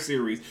entire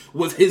series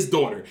was his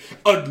daughter.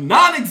 A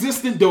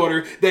non-existent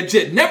daughter that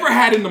Jet never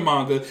had in the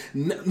manga.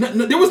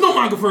 There was no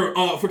manga for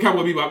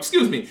Cowboy Bebop,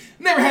 excuse me.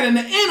 Never had in the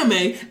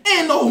anime,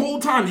 and the whole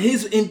time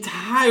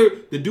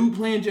the dude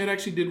playing Jet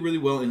actually did really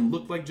well and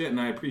looked like Jet, and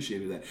I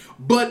appreciated that.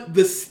 But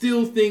the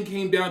still thing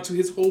came down to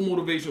his whole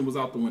motivation was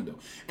out the window.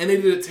 And they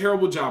did a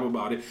terrible job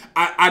about it.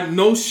 I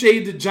no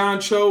shade to John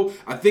Cho.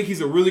 I think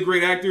he's a really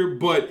great actor,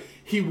 but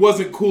he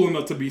wasn't cool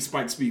enough to be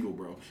Spike Spiegel,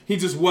 bro. He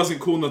just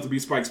wasn't cool enough to be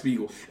Spike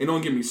Spiegel. And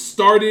don't get me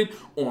started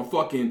on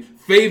fucking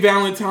Faye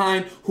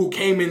Valentine, who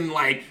came in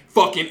like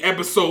fucking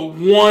episode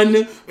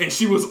 1, and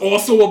she was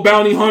also a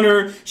bounty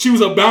hunter. She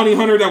was a bounty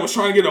hunter that was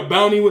trying to get a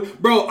bounty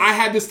with. Bro, I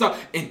had to stop.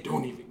 And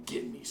don't even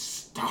get me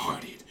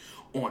started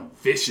on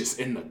Vicious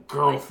and the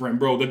girlfriend,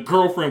 bro. The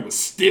girlfriend was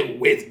still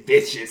with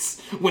Vicious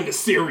when the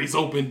series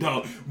opened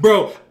up.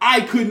 Bro,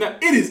 I could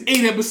not. It is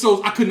 8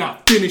 episodes. I could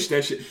not finish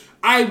that shit.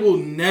 I will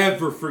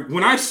never forget.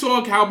 When I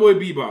saw Cowboy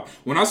Bebop,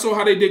 when I saw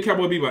how they did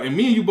Cowboy Bebop, and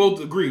me and you both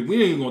agreed, we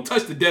ain't even gonna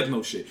touch the Death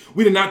Note shit.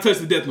 We did not touch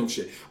the Death Note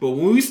shit. But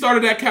when we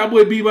started that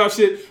Cowboy Bebop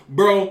shit,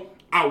 bro,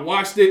 I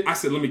watched it. I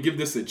said, let me give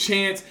this a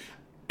chance.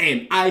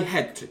 And I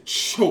had to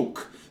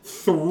choke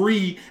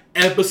 3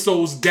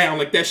 episodes down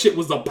like that shit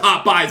was a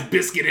Popeye's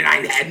biscuit and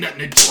I had nothing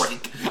to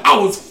drink. I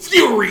was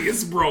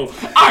furious, bro. You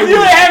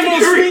ain't had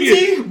no sweet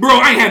tea? Bro,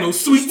 I ain't had no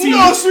sweet tea.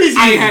 No sweet tea.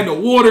 I ain't had no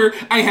water.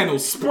 I ain't had no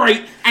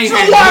Sprite. I ain't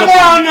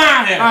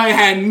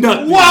had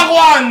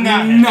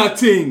nothing.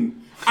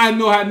 Nothing. I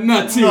know I had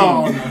nothing.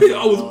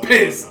 I was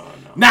pissed.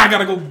 Now I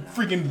gotta go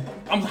freaking,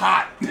 I'm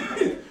hot.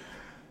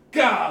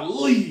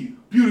 Golly.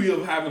 Beauty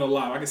of having a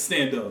life. I can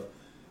stand up.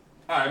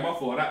 Alright, my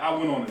fault. I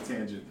went on a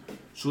tangent.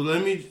 So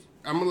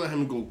I'm gonna let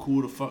him go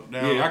cool the fuck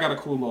down. Yeah, I got a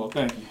cool off.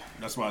 Thank you.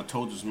 That's why I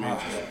told this man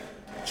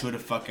chill the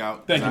fuck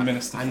out. Thank you,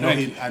 Minister. I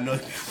know.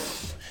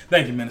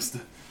 Thank you, Minister.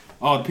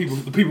 Oh,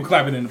 the people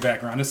clapping in the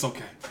background. It's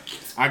okay.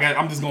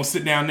 I'm just gonna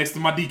sit down next to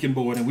my deacon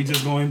board and we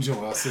just gonna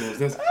enjoy ourselves.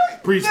 That's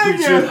preach.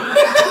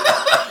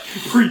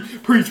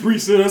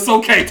 Preach. It's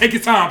okay. Take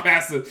your time,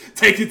 Pastor.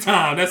 Take your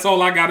time. That's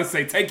all I gotta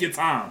say. Take your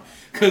time.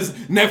 Cause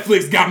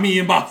Netflix got me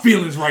in my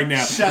feelings right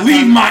now.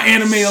 Leave my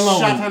anime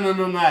alone.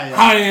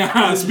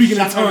 Speaking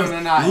in tongues.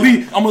 I'm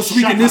gonna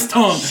speak in this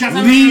tongue.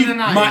 Leave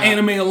my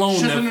anime alone,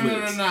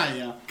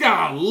 Netflix.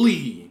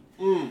 Golly.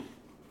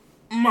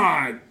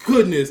 My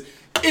goodness.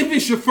 If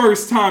it's your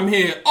first time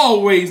here,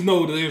 always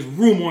know that there's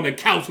room on the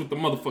couch with the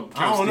motherfucking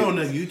couch. I don't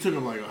know, nigga. You took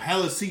up like a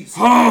hella seats.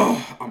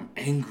 Oh, I'm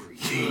angry.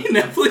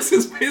 Netflix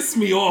has pissed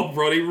me off,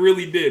 bro. They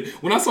really did.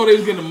 When I saw they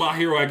was getting My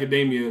Hero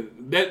Academia,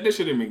 that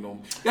shit didn't make no.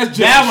 That's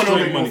just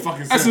straight money.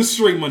 That's a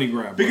straight money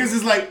grab. Bro. Because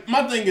it's like,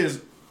 my thing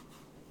is,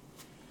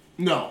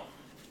 no.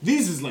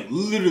 These is like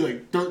literally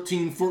like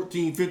 13,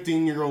 14,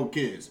 15-year-old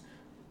kids.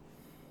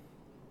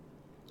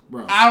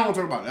 Bro. I don't want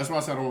to talk about it. That's why I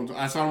said I don't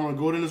want to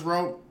go down this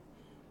road.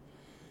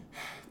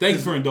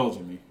 Thanks for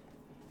indulging me.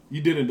 You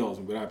did indulge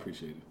me, but I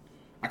appreciate it.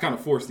 I kind of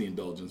forced the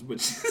indulgence,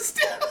 but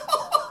still.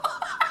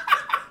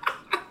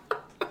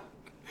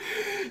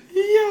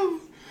 Yo,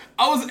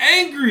 I was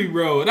angry,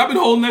 bro. And I've been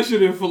holding that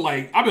shit in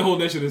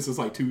since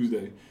like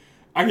Tuesday.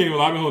 I can't even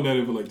lie. I've been holding that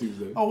in for like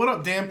Tuesday. Oh, what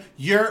up, Dan?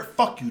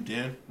 Fuck you,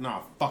 Dan.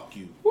 Nah, fuck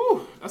you.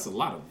 Whew, that's a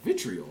lot of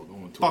vitriol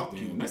going towards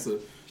Dan. That's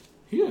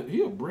he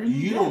a brand new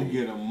You don't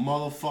get a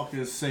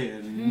motherfucker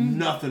saying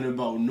nothing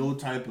about no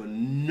type of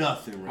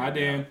nothing right Hi,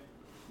 Dan. Now.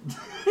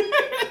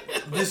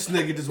 This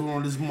nigga just went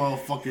on this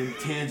motherfucking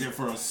tangent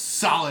for a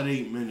solid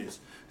 8 minutes.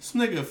 This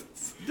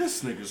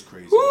nigga's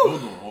crazy.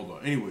 Hold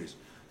on. Anyways,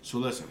 so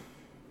listen.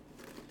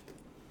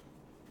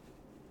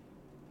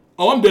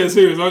 Oh, I'm dead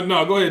serious.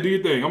 No, go ahead, do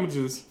your thing.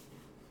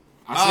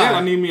 I said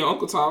I need me an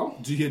Uncle Towel.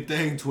 Do your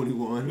thing,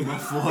 21. My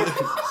fault.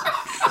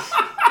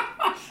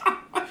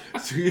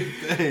 Do your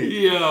thing.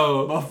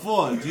 Yo. My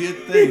fault. Do your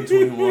thing,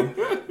 21.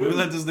 Let me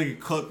let this nigga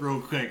cook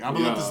real quick. I'm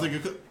gonna let this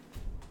nigga cook.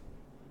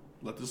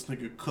 Let this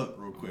nigga cook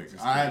real quick.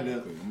 I had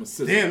to.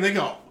 Damn,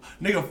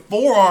 nigga,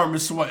 forearm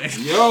is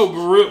sweating. Yo,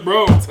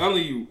 bro, I'm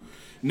telling you.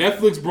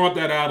 Netflix brought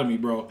that out of me,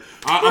 bro.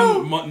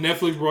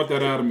 Netflix brought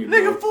that out of me, bro.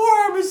 Nigga,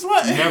 forearm is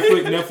sweating.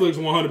 Netflix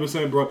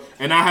 100%, bro.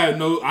 And I had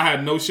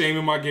no shame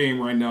in my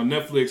game right now.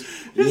 Netflix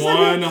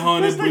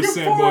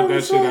 100% brought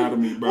that shit out of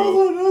me, bro.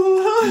 Hold on.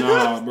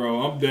 Nah,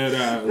 bro, I'm dead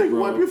ass,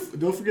 bro.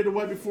 Don't forget to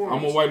wipe your forearm.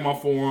 I'm gonna wipe my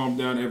forearm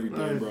down,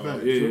 everything, bro.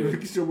 Yeah.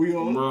 Make sure we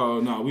all.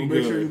 Bro, nah, we good.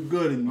 Make sure you're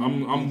good. And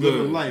I'm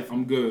good. Life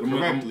I'm good.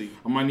 Correctly.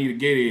 I might need a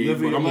Gatorade,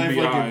 but I'm gonna be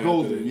like alright.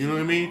 Golden. You know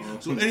what I mean?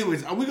 So,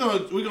 anyways, we're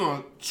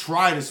gonna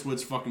try to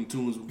switch fucking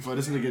tunes before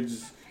this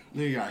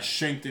nigga got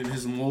shanked in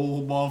his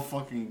mobile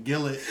fucking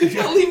gillet.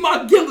 Leave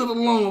my gillet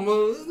alone,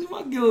 man. Leave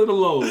my gillet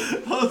alone.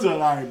 Hold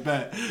on, alright,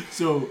 bet.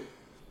 So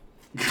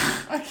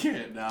I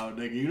can't now,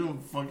 nigga. You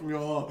don't fuck me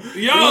all.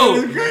 Yo,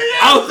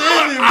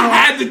 I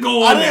had to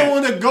go on I didn't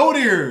want to go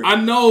there. I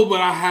know, but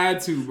I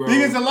had to, bro.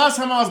 Because the last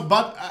time I was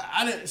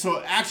I didn't.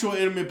 So Actual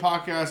Anime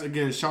Podcast,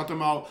 again, shout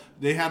them out.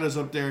 They had us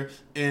up there,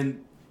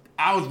 and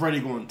I was ready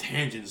to go on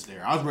tangents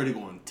there. I was ready to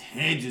go on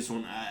tangents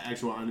on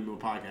Actual Anime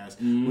Podcast.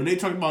 Mm-hmm. When they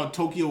talked about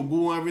Tokyo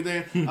Ghoul and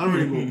everything, I was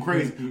ready to go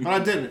crazy. But I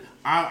didn't.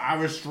 I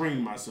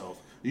restrained myself.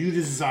 You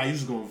just decided you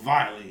was going to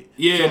violate.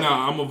 Yeah, so,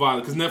 I'm a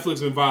violate. Because Netflix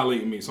been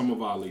violating me, so I'm a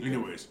violate.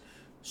 Anyways,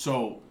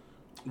 so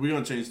we're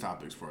going to change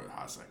topics for a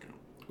hot second.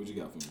 What you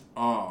got for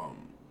me?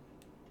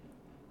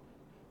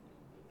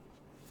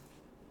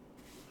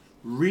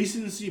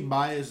 Recency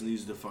bias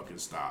needs to fucking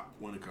stop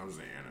when it comes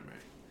to anime.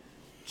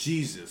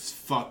 Jesus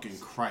fucking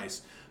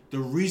Christ. The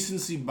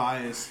recency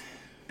bias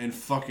in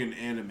fucking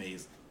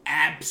animes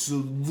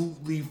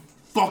absolutely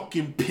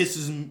fucking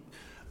pisses me.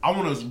 I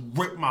want to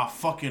rip my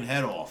fucking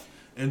head off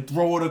and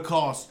throw it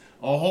across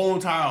a whole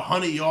entire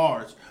 100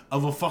 yards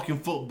of a fucking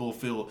football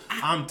field.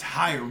 I'm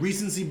tired.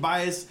 Recency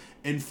bias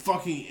in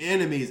fucking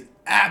animes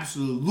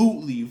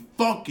absolutely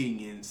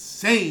fucking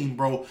insane,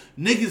 bro.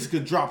 Niggas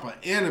could drop an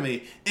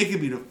anime. It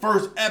could be the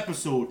first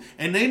episode.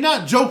 And they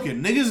not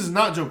joking. Niggas is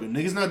not joking.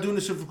 Niggas not doing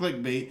this shit for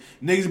clickbait.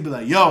 Niggas would be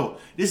like, yo,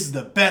 this is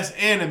the best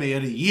anime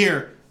of the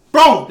year.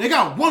 Bro, they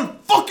got one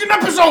fucking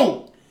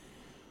episode.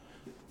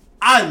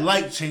 I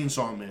like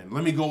Chainsaw Man.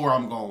 Let me go where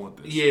I'm going with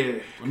this.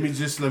 Yeah. Let me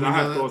I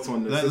have thoughts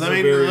on this.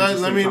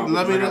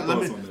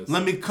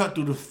 Let me cut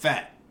through the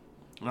fat.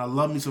 And I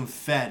love me some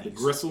fatties. The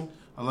gristle?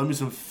 I love me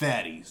some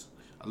fatties.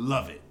 I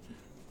love it.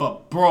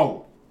 But,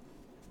 bro,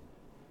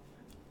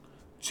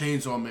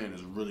 Chainsaw Man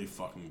is really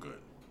fucking good.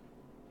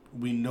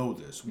 We know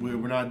this. We're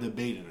not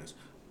debating this.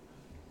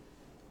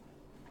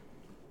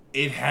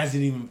 It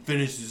hasn't even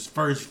finished its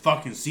first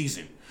fucking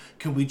season.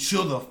 Can we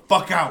chill the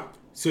fuck out?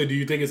 So, do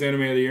you think it's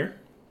anime of the year?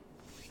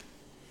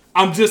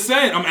 I'm just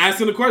saying. I'm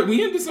asking the question.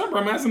 We in December.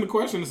 I'm asking the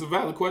question. It's a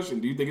valid question.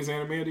 Do you think it's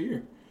anime of the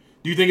year?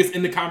 Do you think it's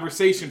in the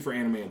conversation for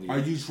anime of the year? Are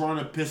you trying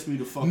to piss me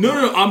the fuck off?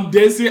 No. I'm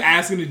dead serious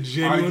asking a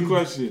genuine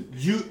question.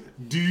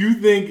 Do you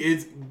think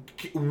it's...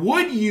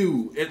 Would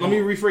you... Let me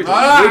rephrase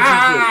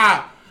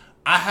that.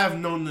 I have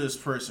known this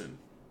person.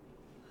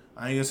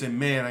 I ain't gonna say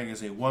man. I ain't gonna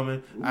say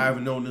woman. Ooh. I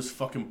have known this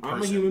fucking person.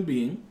 I'm a human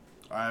being.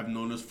 I have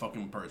known this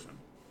fucking person.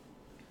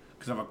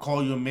 Because if I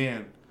call you a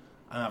man,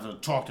 I have to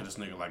talk to this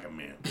nigga like a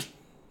man.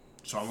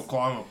 So I'm gonna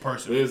call him a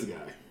person. This guy.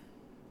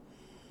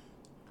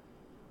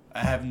 I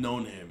have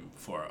known him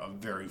for a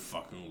very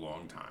fucking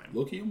long time.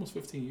 Low-key, almost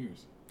 15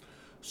 years.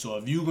 So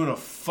if you're gonna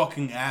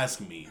fucking ask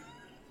me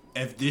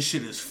if this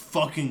shit is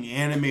fucking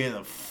anime of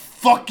the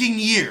fucking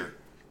year,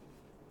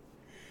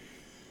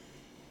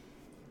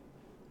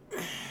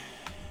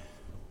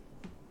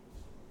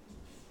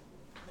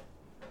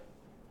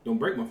 don't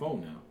break my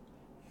phone now.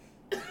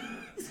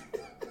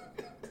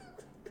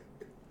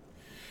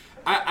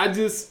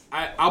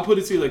 I'll put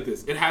it to you like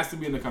this. It has to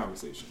be in the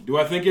conversation. Do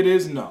I think it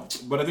is? No.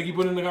 But I think you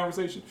put it in the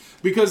conversation.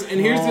 Because, and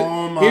here's the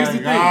thing.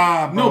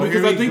 Bro. No,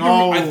 because I think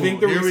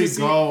the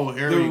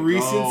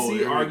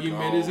recency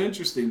argument is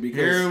interesting.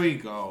 Because here we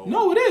go.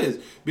 No, it is.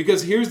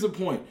 Because here's the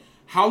point.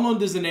 How long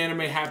does an anime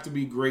have to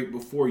be great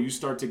before you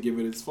start to give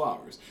it its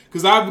flowers?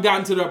 Because I've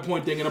gotten to that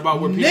point thinking about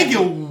where people...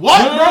 Nigga,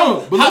 what,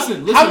 no. But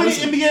listen. How many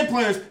NBA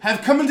players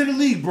have come into the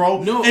league,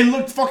 bro, and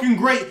looked fucking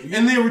great,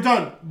 and they were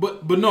done?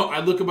 But no, I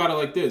look about it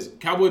like this.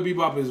 Cowboy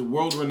Bebop is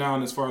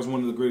world-renowned as far as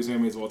one of the greatest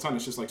animes of all time.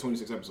 It's just like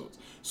 26 episodes.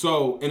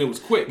 So, and it was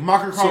quick.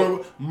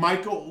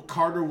 Michael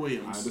Carter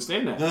Williams. I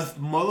understand that. The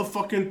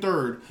motherfucking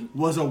third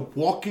was a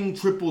walking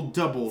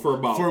triple-double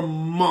for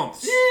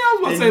months. Yeah, I was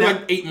about to say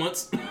like 8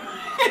 months.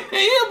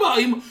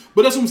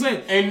 But that's what I'm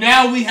saying. And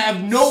now we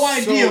have no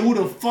idea who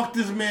the fuck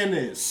this man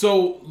is.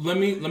 So let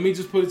me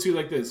just put it to you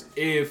like this: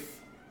 if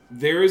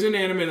there is an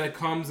anime that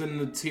comes in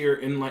the tier,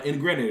 and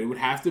granted, it would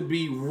have to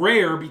be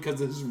rare because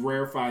this is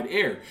rarefied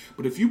air.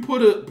 But if you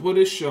put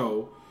a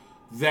show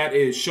that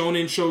is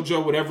shonen,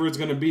 shoujo, whatever it's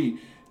gonna be,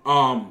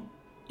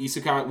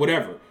 isekai,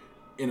 whatever,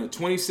 in a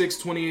 26,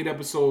 28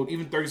 episode,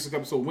 even 36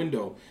 episode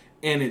window,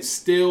 and it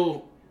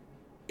still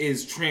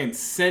is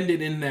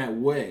transcended in that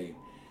way.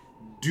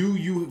 Do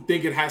you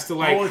think it has to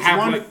have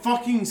one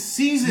fucking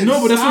season?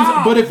 No, but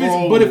that's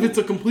but if it's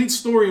a complete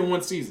story in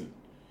one season,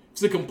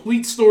 it's a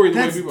complete story.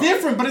 That's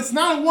different, but it's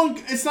not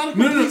one. It's not a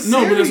complete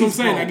series, but that's what I'm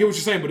saying. Bro. I get what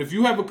you're saying, but if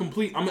you have a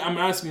complete, I'm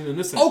asking in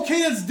this sense.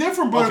 Okay, that's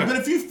different, brother. Okay.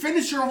 But if you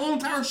finish your whole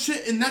entire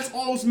shit and that's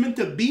all it's meant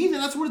to be, then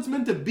that's what it's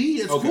meant to be.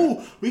 It's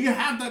cool. We can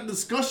have that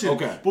discussion.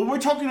 Okay, but we're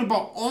talking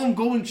about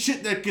ongoing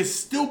shit that can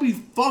still be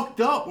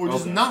fucked up or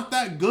just not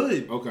that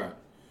good. Okay,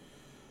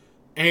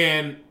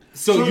 and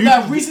so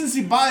that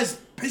recency bias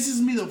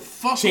pisses me the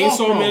fuck off,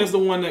 Chainsaw Man is the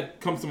one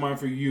that comes to mind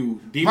for you.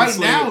 Demon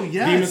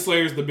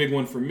Slayer is the big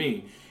one for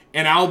me.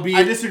 And I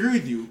disagree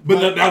with you.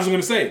 But that I was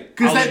going to say.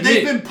 Because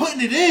they've been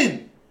putting it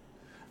in.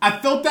 I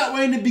felt that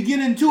way in the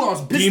beginning, too. I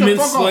was pissed Demon the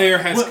fuck Slayer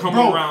off. has come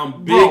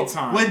around big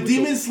time. When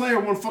Demon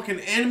Slayer won fucking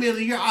Anime of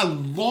the Year, I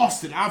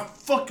lost it. I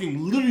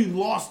fucking literally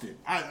lost it.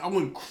 I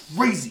went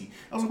crazy.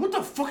 I was like, what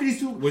the fuck are these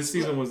doing? What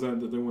season was that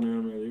they won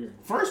Anime of the Year?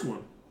 First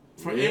one.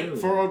 For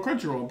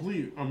Crunchyroll, I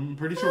believe. I'm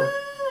pretty sure.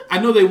 I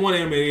know they won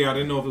anime. I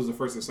didn't know if it was the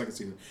first or second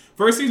season.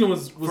 First season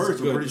was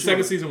good. The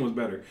second season was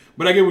better.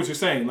 But I get what you're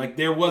saying. Like,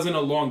 there wasn't a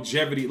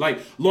longevity. Like,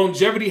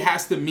 longevity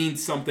has to mean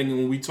something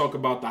when we talk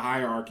about the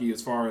hierarchy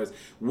as far as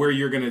where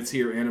you're going to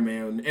tier anime.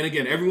 And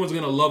again, everyone's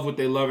going to love what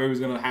they love.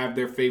 Everyone's going to have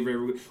their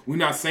favorite. We're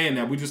not saying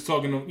that. We're just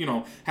talking,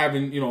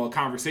 having, a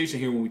conversation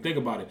here when we think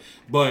about it.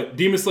 But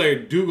Demon Slayer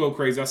do go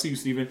crazy. I see you,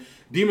 Steven.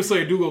 Demon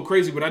Slayer do go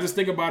crazy. But I just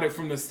think about it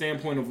from the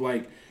standpoint of,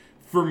 like,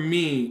 for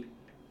me,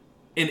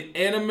 an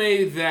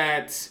anime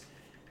that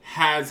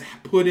has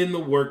put in the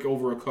work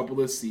over a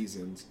couple of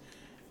seasons,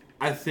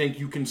 I think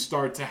you can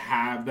start to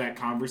have that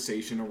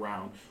conversation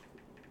around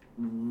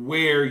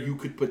where you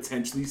could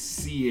potentially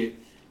see it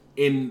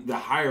in the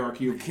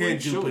hierarchy of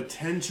can't do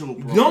potential,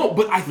 bro. No,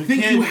 but I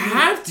think you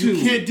have to.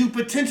 You can't do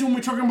potential when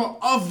we're talking about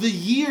of the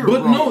year,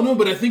 but bro. No,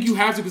 but I think you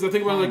have to because I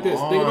think about it like this.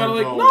 Think about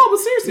it like, no, but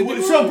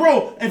seriously. So,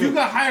 bro, if you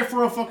got hired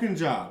for a fucking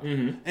job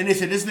and they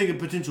said this nigga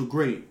potential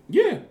great,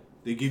 yeah,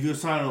 they give you a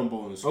sign-on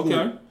bonus. Okay.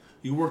 Cool.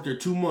 You worked there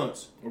 2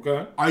 months.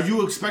 Okay. Are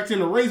you expecting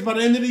a raise by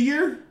the end of the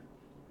year?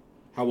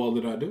 How well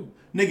did I do?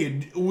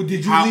 Nigga, did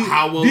you leave?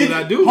 How well did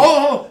I do?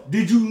 Hold on.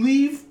 Did you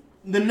leave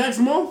the next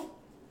month?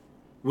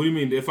 What do you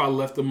mean if I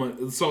left the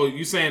month? So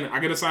you saying I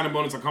get a sign-on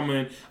bonus, I come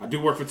in, I do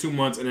work for 2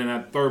 months, and then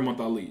at the third month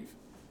I leave?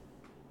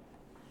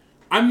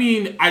 I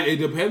mean, it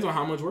depends on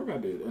how much work I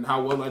did and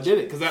how well I did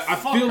it. Because I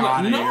feel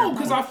like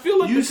I feel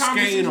like you the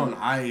conversation skating on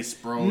ice,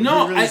 bro.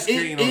 No, really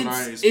skating on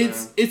ice.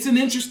 It's an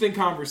interesting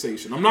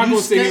conversation. I'm not going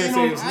to sit here and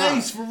say it's not.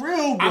 Ice for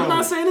real, bro. I'm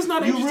not saying it's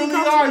not. You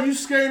really are. You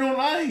skating on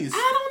ice.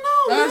 I don't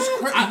know. That's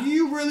crazy.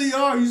 You really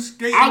are. You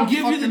skating. I'll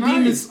give you the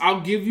demons. I'll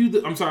give you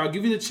the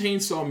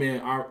Chainsaw Man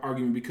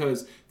argument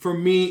because for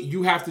me,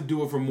 you have to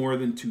do it for more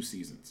than 2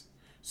 seasons.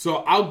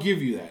 So I'll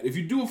give you that. If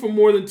you do it for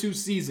more than 2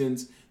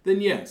 seasons,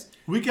 then yes.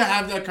 We can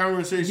have that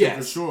conversation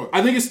for sure.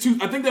 I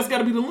think that's got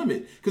to be the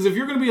limit. Because if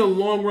you're going to be a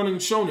long-running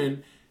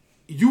shonen,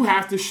 you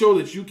have to show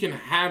that you can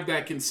have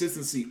that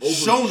consistency over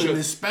Shonen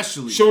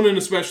especially. Shonen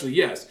especially,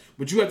 yes.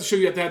 But you have to show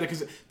you have to have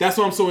that. That's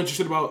why I'm so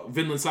interested about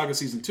Vinland Saga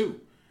Season 2.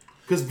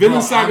 Because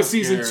Vinland Saga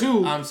Season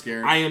 2, I'm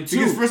scared. I am too.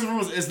 Because first and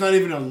foremost, it's not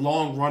even a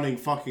long-running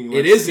fucking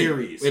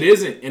series. It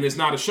isn't, and it's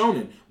not a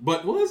shonen.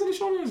 But what is it a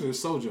shonen or is it a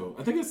shoujo?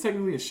 I think it's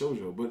technically a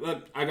shoujo,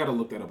 but I gotta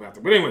look that up after.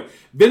 But anyway,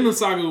 Vinland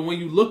Saga, when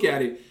you look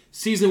at it,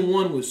 Season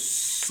 1 was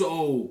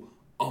so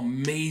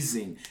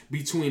amazing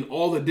between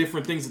all the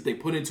different things that they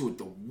put into it.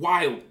 The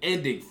wild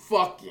ending,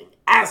 fucking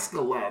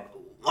Askeladd.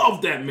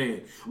 Love that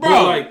man. Bro,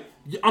 but like,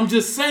 I'm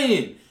just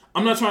saying.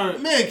 I'm not trying to...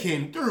 Man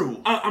came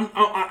through.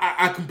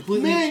 I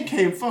completely... Man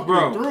came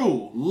fucking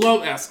through.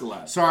 Love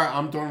Askeladd. Sorry,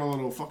 I'm throwing a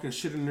little fucking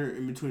shit in there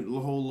in between the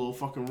whole little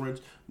fucking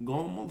rinse. Go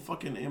on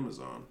motherfucking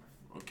Amazon,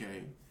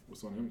 okay?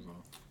 What's on Amazon?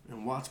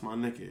 And watch my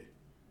nigga.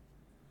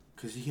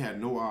 Because he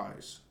had no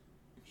eyes.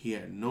 He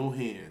had no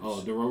hands.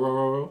 Oh,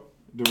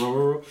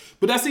 Dororo.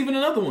 But that's even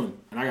another one.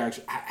 And I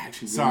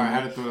actually... Sorry, I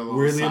had to throw that little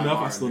weirdly enough,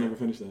 I still never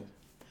finished that.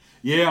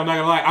 Yeah, I'm not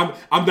gonna lie.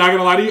 I'm not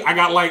gonna lie to you. I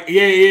got like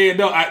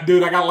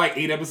I got like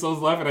 8 episodes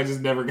left, and I just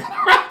never got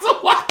around to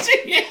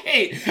watching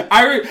it.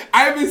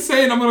 I've been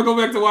saying I'm gonna go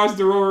back to watch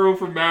Dororo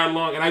for mad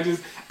long, and I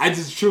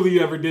just truly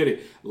never did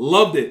it.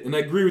 Loved it, and I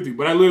agree with you.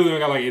 But I literally only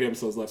got like 8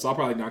 episodes left, so I'll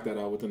probably knock that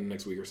out within the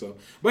next week or so.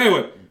 But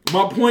anyway,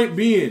 my point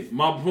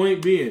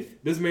being,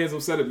 this man's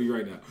upset at me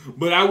right now.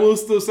 But I will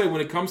still say, when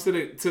it comes to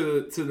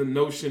the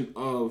notion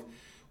of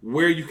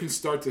where you can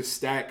start to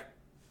stack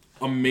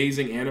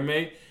amazing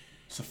anime.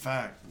 It's a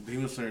fact.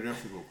 Demon Slayer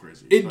definitely go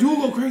crazy. It do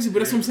go crazy, but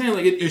that's what I'm saying.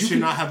 Like it should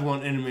not have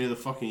won anime of the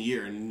fucking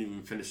year and didn't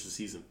even finish the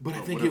season. But I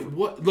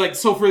think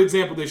so for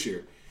example, this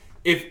year.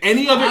 If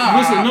any other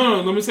listen,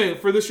 no, let me say it,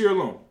 for this year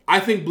alone, I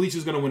think Bleach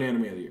is gonna win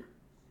anime of the year.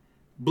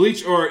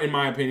 Bleach, or in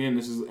my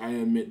opinion, I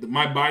admit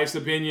my biased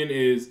opinion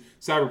is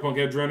Cyberpunk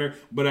Edge Runner,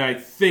 but I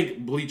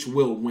think Bleach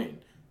will win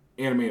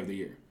anime of the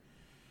year.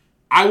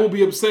 I will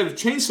be upset if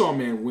Chainsaw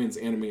Man wins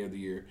anime of the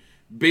year,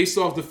 based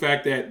off the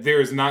fact that there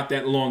is not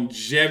that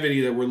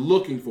longevity that we're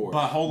looking for.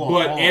 But hold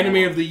on.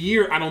 Anime of the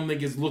year, I don't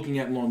think is looking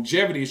at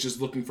longevity. It's just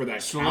looking for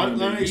that. So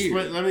let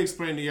me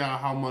explain to y'all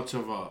how much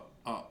of a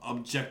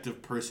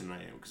objective person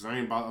I am, because I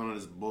ain't about none of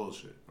this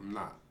bullshit. I'm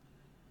not.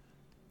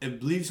 If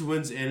Bleach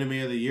wins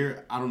anime of the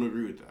year, I don't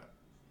agree with that.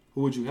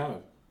 Who would you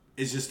have?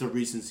 It's just a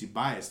recency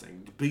bias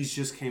thing. Bleach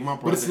just came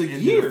up, but it's the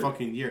end year. Of the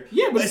fucking year.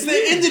 Yeah, but it's the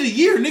end of the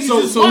year. Niggas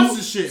just watch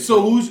this shit.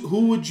 So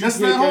who would you? That's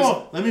not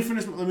all. Let me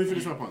finish my point. Okay. Let me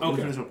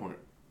finish my point.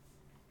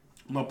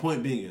 My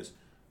point being is,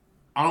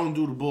 I don't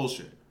do the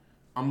bullshit.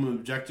 I'm an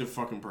objective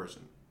fucking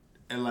person,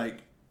 and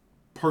like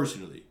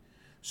personally,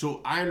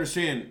 so I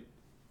understand.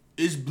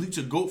 Is Bleach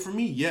a GOAT for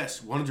me?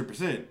 Yes,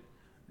 100%.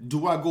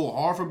 Do I go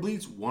hard for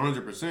Bleach?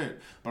 100%.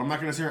 But I'm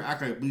not going to sit here and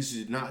act like Bleach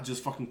did not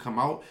just fucking come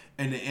out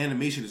and the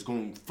animation is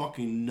going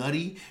fucking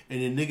nutty and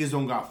the niggas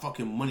don't got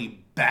fucking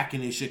money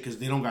backing this shit because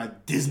they don't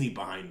got Disney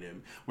behind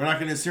them. We're not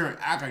going to sit here and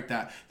act like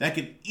that. That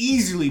could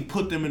easily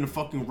put them in the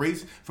fucking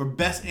race for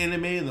best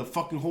anime in the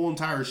fucking whole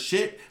entire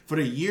shit for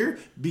the year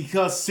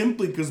because,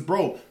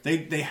 bro,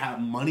 they have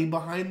money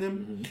behind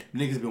them. Mm-hmm.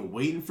 Niggas been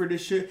waiting for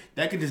this shit.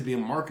 That could just be a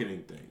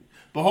marketing thing.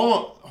 But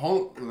hold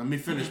on. Let me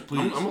finish, please.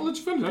 I'm gonna let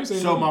you finish.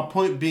 So my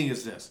point being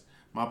is this.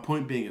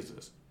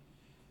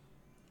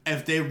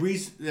 If they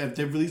release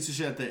the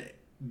shit at the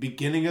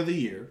beginning of the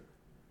year,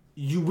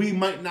 we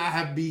might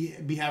not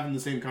be having the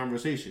same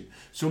conversation.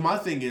 So my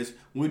thing is,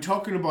 when we're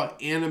talking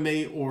about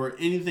anime or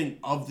anything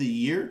of the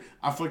year,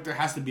 I feel like there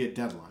has to be a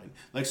deadline.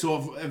 Like,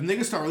 so if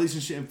niggas start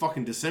releasing shit in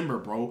fucking December,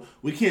 bro,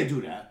 we can't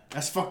do that.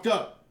 That's fucked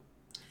up.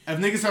 If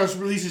niggas start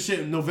releasing shit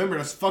in November,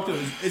 that's fucked up.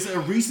 It's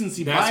a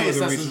recency bias.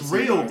 That's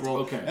real, bro.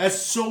 Okay.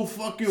 That's so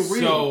fucking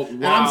real. So,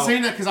 and I'm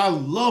saying that because I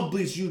love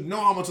Bleach. You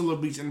know how much I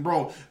love Bleach. And,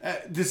 bro,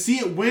 to see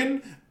it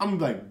win, I'm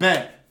like,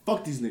 bet.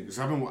 Fuck these niggas.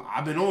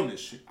 I've been on this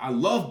shit. I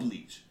love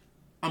Bleach.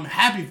 I'm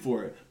happy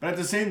for it. But at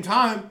the same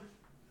time,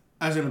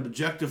 as an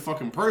objective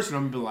fucking person,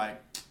 I'm going to be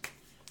like,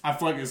 I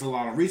feel like there's a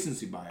lot of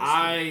recency bias.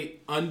 I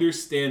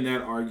understand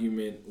that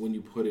argument when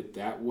you put it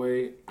that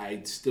way.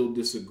 I still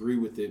disagree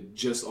with it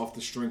just off the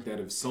strength that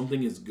if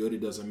something is good,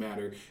 it doesn't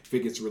matter if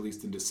it gets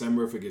released in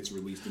December, if it gets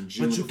released in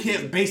June. But you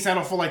can't base that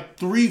off of like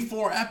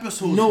 3-4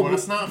 episodes. No,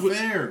 that's not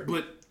fair.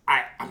 But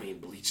I mean,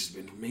 Bleach has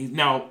been amazing.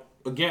 Now,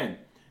 again,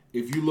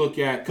 if you look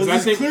at, because I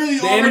think clearly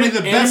the anime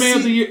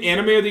of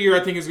the year,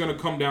 I think is going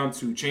to come down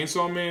to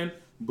Chainsaw Man,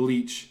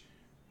 Bleach,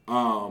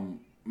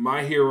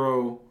 My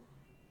Hero,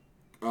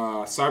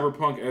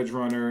 Cyberpunk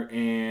Edgerunner,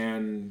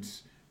 and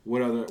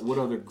what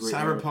other great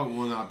Cyberpunk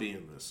will not be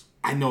in this.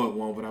 I know it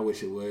won't, but I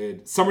wish it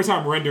would.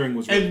 Summertime Rendering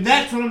was really, and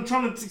that's what I'm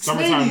trying to explain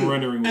to you. Summertime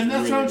Rendering was and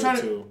that's really what I'm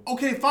trying to.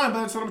 Okay, fine,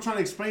 but that's what I'm trying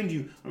to explain to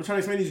you.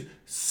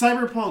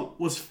 Cyberpunk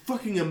was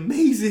fucking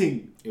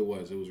amazing. It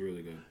was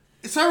really good.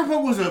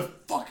 Cyberpunk was a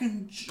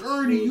fucking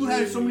journey. You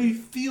had so many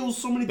feels,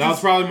 so many. That was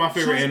probably my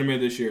favorite anime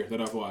this year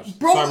that I've watched,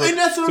 bro. And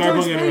that's what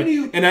I'm trying to explain to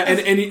you.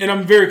 And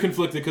I'm very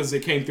conflicted because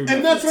it came through.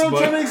 And that's what I'm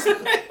trying to explain.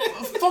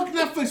 Fuck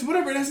Netflix,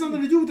 whatever. It has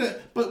nothing to do with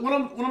that. But what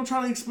I'm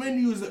trying to explain to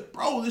you is that,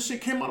 bro, this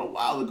shit came out a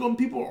while ago and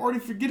people are already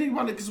forgetting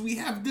about it because we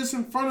have this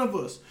in front of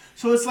us.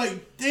 So it's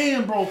like,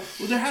 damn, bro.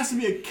 Well, there has to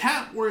be a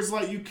cap where it's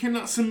like you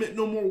cannot submit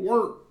no more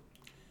work.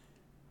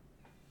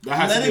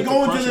 Let it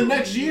go into the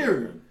next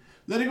year.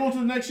 Let it go into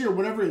the next year.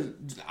 Whatever it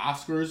is,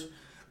 Oscars,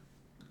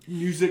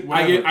 music,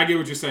 whatever. I get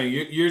what you're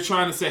saying. You're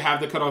trying to say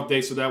have the cutoff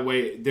date so that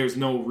way there's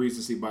no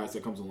recency bias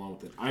that comes along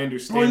with it. I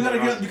understand. Bro, you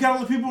gotta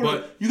let people.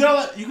 You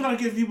gotta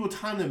give people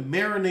time to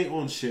marinate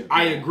on shit. Bro.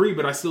 I agree,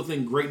 but I still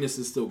think greatness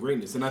is still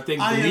greatness, and I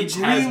think Bleach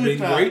has been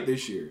great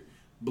this year.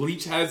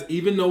 Bleach has,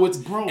 even though it's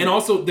and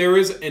also there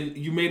is, and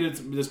you made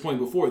it this point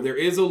before. There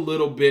is a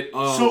little bit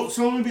of.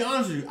 So let me be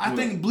honest with you. I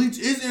think Bleach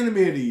is anime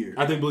of the year.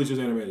 I think Bleach is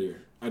anime of the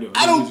year.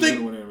 I don't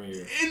think,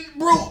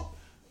 bro.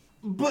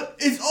 But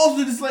it's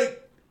also just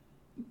like,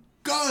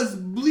 guys,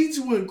 Bleach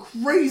went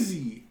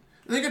crazy.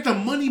 And they got the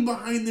money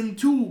behind them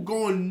too,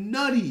 going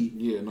nutty.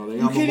 Yeah, no, they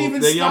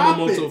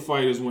Yamamoto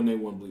fighters when they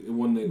won Bleach,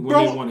 when they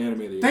won anime of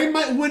the year. They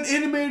might win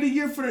anime of the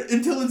year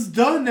until it's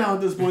done now.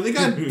 At this point, they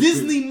got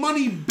Disney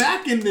money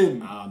backing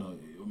them. I don't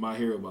know. My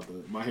hair about the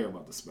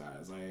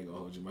spaz. I ain't gonna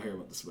hold you. My hair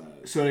about the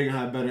spaz. So they gonna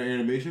have better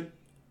animation.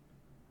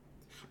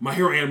 My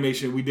Hero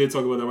Animation, we did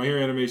talk about that. My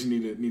Hero Animation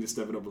need to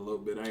step it up a little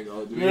bit. I ain't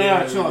gonna do it.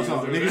 Yeah, chill.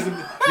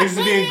 Niggas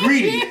are being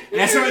greedy.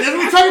 That's what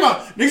we're talking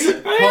about.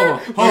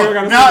 Hold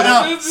on.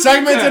 Now,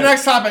 segment to the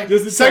next topic.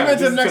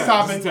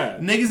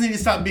 Niggas need to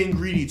stop being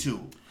greedy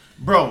too.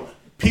 Bro,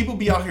 people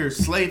be out here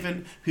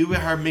slaving. People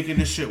out here making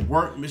this shit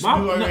work. We're just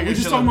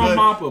talking about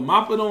Mappa.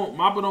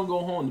 Mappa don't go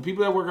home. The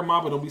people that work at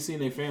Mappa don't be seeing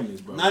their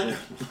families, bro.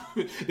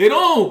 They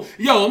don't.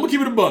 Yo, I'm gonna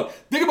keep it a buck.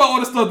 Think about all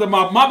the stuff that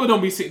Mappa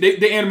don't be seeing. The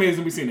animators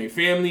don't be seeing their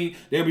family.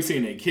 They don't be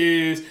seeing their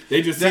kids.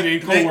 They just see their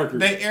coworkers.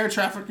 They air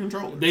traffic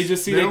controllers. They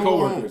just see their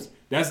coworkers.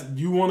 That's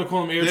you want to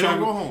call them air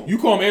traffic. You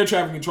call them air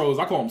traffic controllers.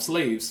 I call them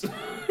slaves.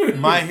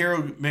 My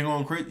Hero been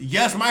going crazy.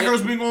 Yes, My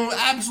Hero's been going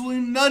absolutely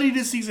nutty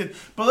this season.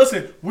 But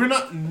listen,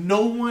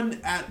 no one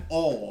at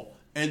all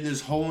in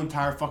this whole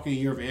entire fucking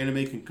year of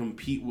anime can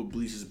compete with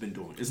Bleach has been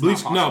doing.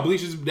 Bleach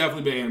has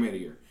definitely been anime of the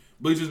year.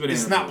 Bleach has been.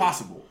 It's not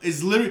possible.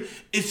 It's literally.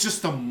 It's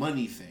just a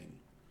money thing.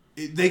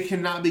 They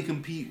cannot be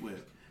compete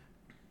with.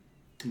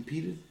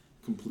 Compete.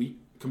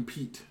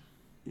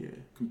 Yeah.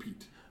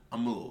 Compete.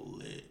 I'm a little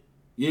lit.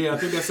 Yeah, I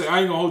think that's. I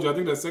ain't gonna hold you. I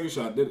think that second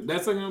shot did it.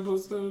 That second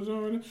episode,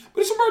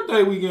 but it's your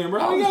birthday weekend,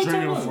 bro. I was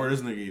drinking before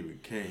this nigga even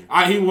came.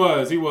 He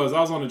was. I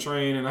was on the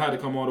train and I had to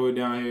come all the way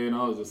down here, and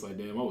I was just like,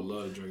 damn, I would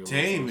love to drink.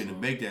 Today ain't been a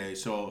big day.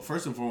 So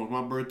first and foremost,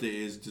 my birthday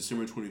is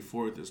December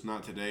 24th. It's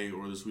not today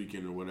or this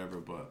weekend or whatever,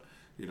 but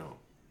you know.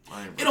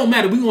 It don't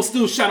matter. We gonna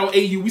still shout out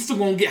AU. We still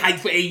gonna get hyped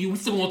for AU. We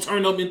still gonna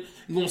turn up and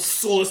gonna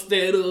sauce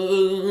that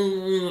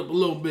up a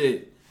little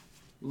bit.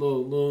 A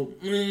little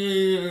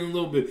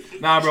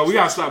bit. Nah, bro, we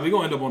gotta stop. We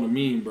gonna end up on a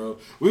meme, bro.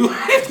 We gonna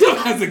end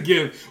up as a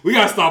gift. We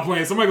gotta stop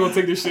playing. Somebody gonna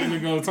take this shit and they're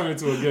gonna turn it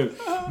into a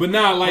gift. But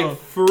nah, like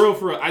for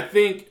real, I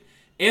think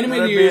anime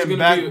of the year is gonna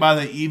backed by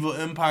the evil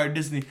empire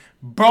Disney.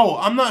 Bro,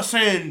 I'm not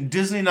saying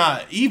Disney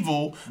not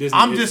evil.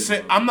 I'm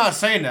not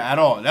saying that at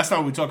all. That's not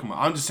what we're talking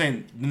about. I'm just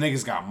saying the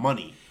niggas got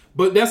money.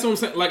 But that's what I'm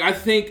saying. Like I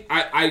think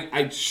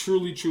I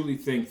truly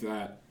think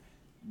that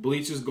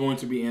Bleach is going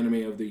to be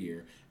anime of the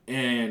year,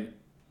 and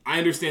I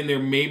understand there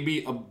may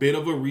be a bit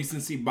of a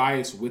recency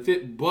bias with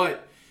it,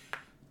 but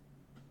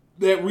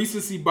that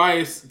recency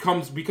bias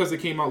comes because it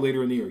came out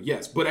later in the year.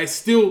 Yes, but I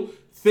still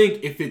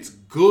think if it's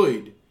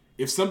good,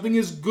 if something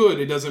is good,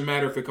 it doesn't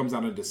matter if it comes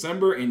out in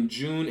December, in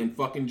June, and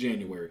fucking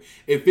January.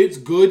 If it's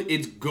good,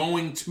 it's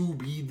going to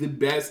be the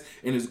best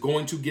and it's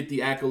going to get the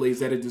accolades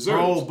that it deserves.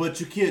 Bro, but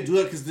you can't do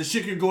that because the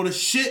shit could go to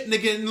shit,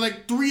 nigga, in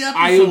like 3 episodes.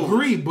 I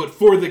agree, but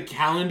for the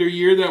calendar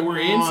year that we're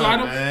inside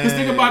of, because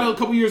think about it a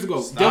couple years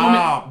ago.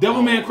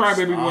 Devilman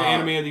Crybaby won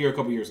Anime of the Year a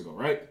couple years ago,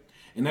 right?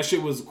 And that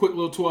shit was a quick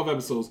little 12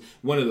 episodes.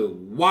 One of the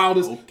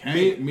wildest.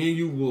 Okay. Me and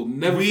you will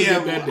never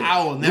forget that day.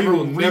 I will never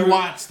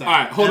rewatch that. All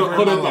right, hold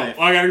on.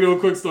 I gotta do a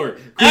quick story.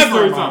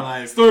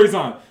 Story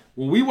time.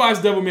 When we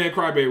watched Devilman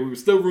Crybaby, we were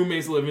still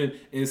roommates living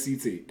in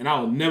CT. And I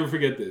will never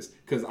forget this.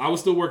 Because I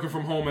was still working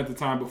from home at the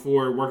time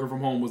before working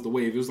from home was the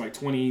wave. It was like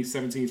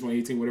 2017,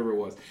 2018, whatever it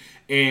was.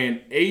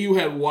 And AU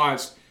had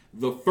watched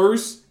the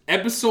first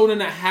episode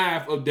and a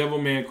half of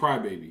Devilman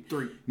Crybaby.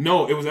 3.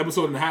 No, it was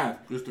episode and a half.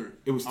 It was 3.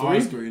 It was 3? Oh, it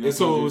was 3.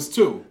 So it was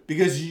 2.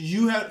 Because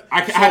you had...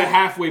 I had a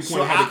halfway point.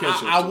 So I had to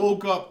catch it. I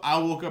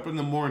woke up in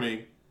the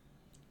morning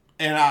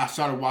and I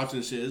started watching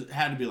this shit. It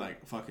had to be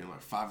like fucking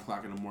like 5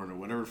 o'clock in the morning or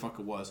whatever the fuck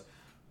it was.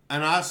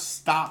 And I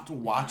stopped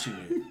watching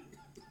it. And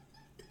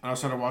I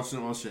started watching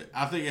it on shit.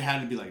 I think it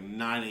had to be like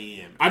 9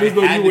 a.m. I just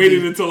know you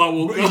waited until I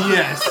woke up.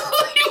 Yes.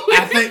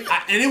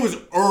 And it was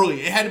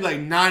early. It had to be like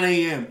 9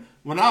 a.m.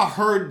 When I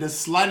heard the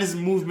slightest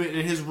movement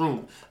in his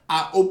room,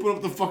 I opened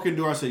up the fucking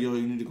door. I said, yo,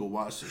 you need to go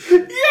watch this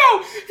shit.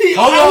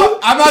 Hold on.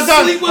 I'm not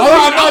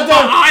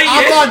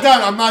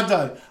done. I'm not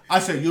done. I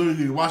said, you need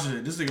to watch this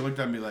shit. This nigga looked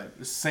at me like,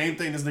 the same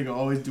thing this nigga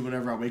always do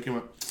whenever I wake him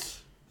up.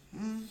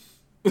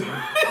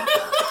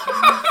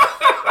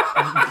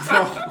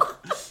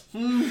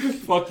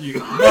 Fuck you.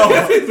 No.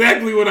 That's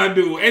exactly what I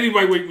do.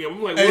 Anybody wake me up,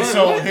 I'm like, what? And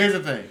so, here's the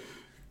thing.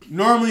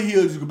 Normally,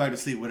 he'll just go back to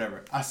sleep,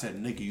 whatever. I said,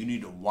 nigga, you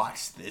need to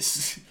watch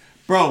this.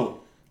 Bro,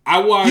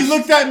 he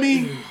looked at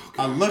me.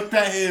 I looked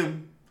at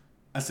him.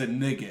 I said,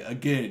 nigga,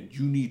 again,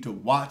 you need to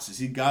watch this.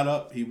 He got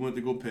up. He went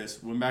to go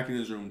piss. Went back in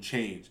his room.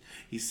 Changed.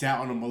 He sat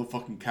on the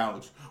motherfucking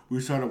couch. We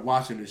started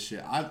watching this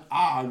shit.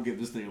 I'll give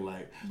this nigga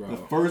like, the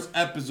first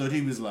episode,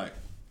 he was like,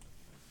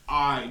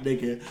 alright,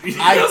 nigga.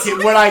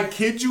 When I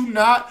kid you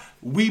not,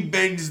 we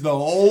binged the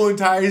whole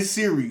entire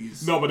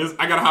series. No, but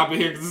I gotta hop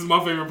in here because this is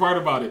my favorite part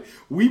about it.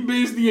 We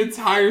binged the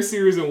entire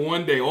series in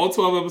one day. All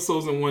 12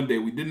 episodes in one day.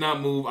 We did not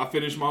move. I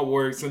finished my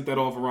work, sent that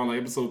off around like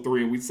episode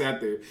 3, and we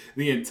sat there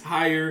the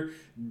entire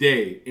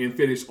day and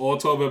finished all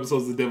 12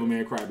 episodes of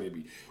Devilman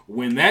Crybaby.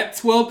 When that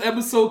 12th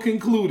episode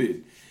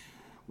concluded,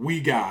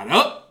 we got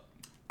up.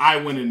 I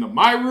went into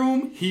my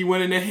room. He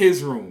went into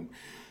his room.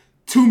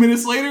 2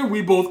 minutes later,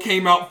 we both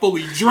came out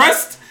fully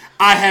dressed.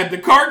 I had the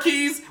car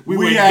keys. We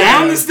went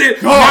down the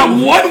stairs.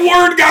 Not one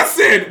word got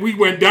said. We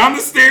went down the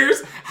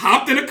stairs,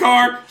 hopped in the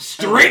car,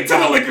 straight to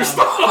the liquor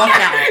store.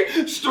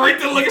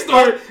 Straight to the liquor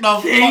store.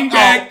 Came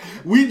back.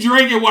 We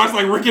drank and watched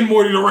like Rick and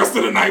Morty the rest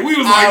of the night. We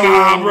was like,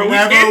 nah, bro.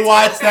 Never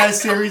watch that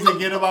series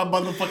again in my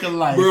motherfucking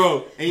life.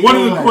 Bro, one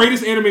of the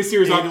greatest anime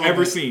series I've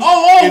ever seen.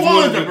 Oh, 100%.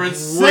 One of the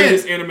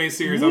greatest anime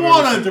series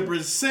I've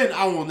ever seen. 100%.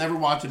 I will never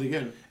watch it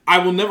again. I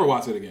will never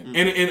watch it again.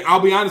 And I'll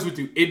be honest with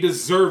you, it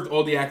deserved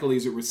all the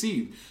accolades it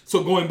received.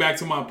 So going back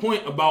to my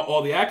point about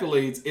all the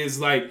accolades is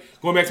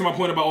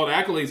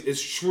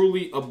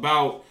truly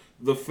about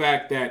the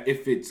fact that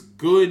if it's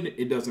good,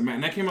 it doesn't matter.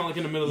 And that came out like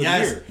in the middle of the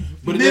year.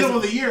 But middle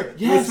of the year.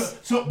 Yes.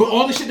 But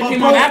all the shit that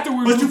came out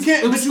afterwards. But you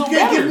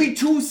can't give me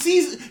 2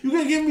 seasons. You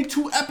can't give me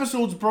 2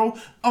 episodes, bro,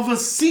 of a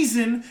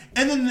season,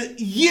 and then the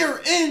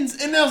year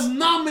ends, and I was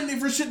nominated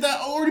for shit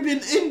that already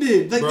been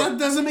ended. Like, that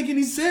doesn't make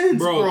any sense,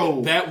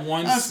 bro. That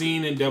one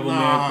scene in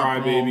Devilman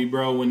Crybaby,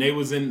 bro, when they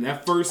was in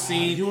that first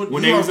scene,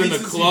 when they was in the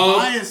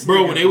club,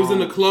 when they was in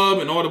the club,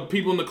 and all the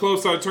people in the club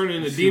started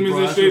turning into demons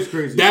and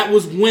shit. That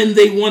was when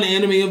they won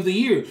Anime of the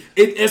Year.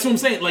 That's what I'm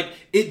saying. Like,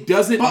 it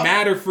doesn't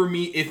matter for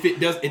me if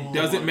it does. It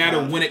doesn't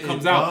matter when it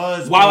comes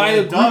out. While I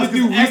agree with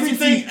you,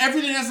 everything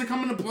has to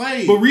come into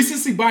play. But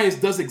recency bias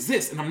does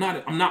exist, and I'm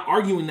not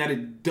arguing that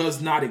it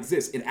does not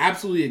exist. It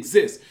absolutely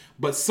exists.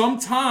 But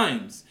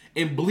sometimes,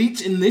 and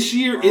Bleach in this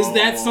year is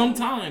that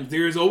sometimes.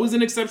 There is always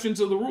an exception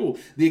to the rule.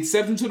 The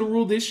exception to the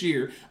rule this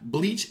year,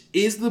 Bleach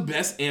is the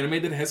best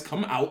anime that has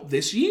come out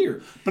this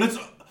year. But it's...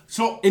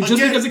 So and just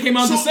because it came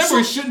out in December,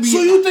 it shouldn't be.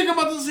 So you think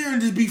about this here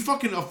and just be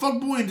fucking a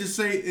fuckboy and just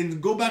say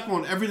and go back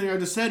on everything I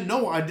just said?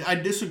 No, I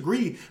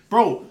disagree,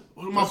 bro.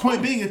 My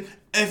point being is,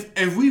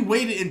 if we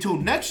waited until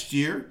next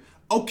year,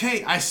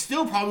 okay, I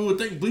still probably would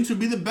think Bleach would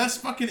be the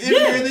best fucking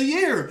anime of the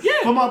year. Yeah.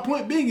 But my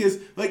point being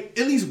is, like,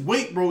 at least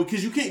wait, bro,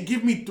 because you can't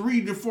give me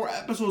 3 to 4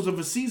 episodes of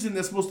a season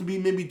that's supposed to be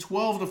maybe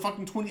 12 to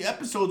fucking 20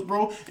 episodes,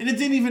 bro, and it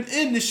didn't even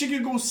end. The shit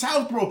could go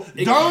south, bro.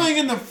 Darling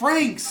in the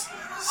Franxx.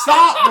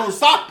 Stop, bro.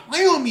 Stop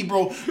playing with me,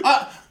 bro.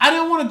 I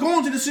didn't want to go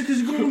into this shit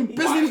because you're going to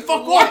piss me the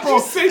fuck off,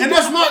 bro. And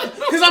that's not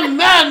because I'm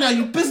mad now.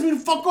 You piss me the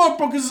fuck off,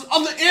 bro, because there's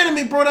other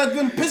anime, bro, that's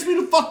going to piss me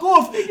the fuck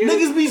off.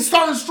 Niggas be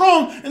starting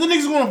strong, and the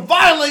niggas going to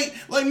violate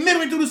like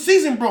midway through the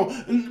season, bro.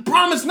 And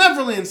Promise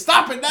Neverland.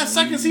 Stop it. That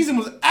second season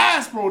was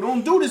ass, bro.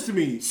 Don't do this to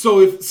me.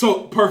 So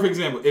perfect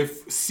example.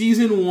 If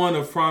season 1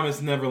 of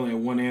Promise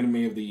Neverland won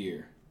Anime of the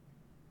Year,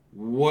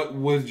 what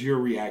would your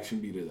reaction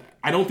be to that?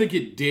 I don't think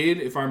it did,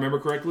 if I remember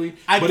correctly.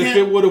 But if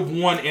it would have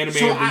won Anime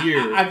of the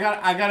Year,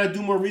 I gotta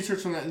do more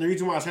research on that. And the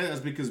reason why I say that is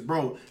because,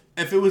 bro,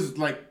 if it was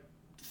like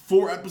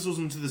 4 episodes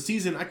into the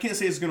season, I can't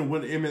say it's gonna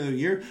win Anime of the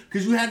Year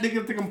because you had to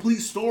get the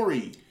complete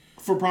story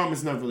for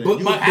Promise Neverland.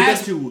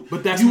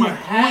 But that's my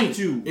point.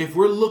 If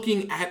we're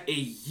looking at a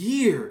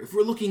year, if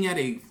we're looking at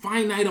a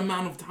finite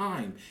amount of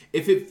time,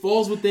 if it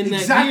falls within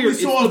that year,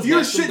 so if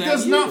your shit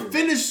does not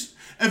finish.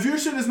 If your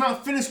shit is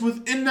not finished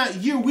within that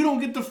year, we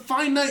don't get the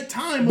finite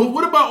time. But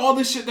what about all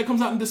this shit that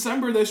comes out in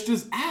December that's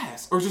just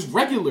ass or just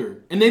regular,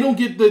 and they don't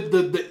get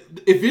the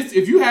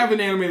if you have an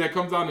anime that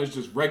comes out and it's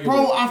just regular,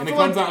 bro, and it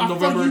comes out in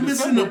November and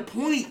December, missing the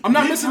point. I'm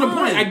not missing the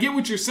point. I get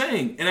what you're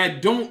saying, and I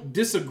don't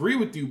disagree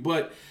with you,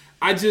 but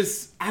I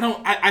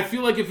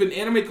feel like if an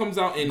anime comes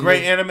out in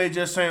great anime,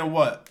 just saying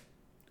what,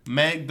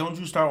 Meg, don't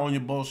you start on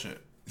your bullshit.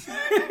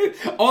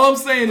 All I'm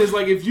saying is,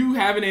 like, if you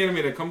have an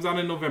anime that comes out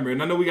in November,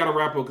 and I know we got to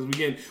wrap up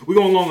because we're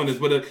going long on this,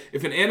 but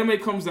if an anime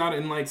comes out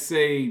in, like,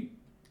 say,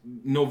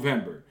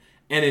 November,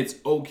 and it's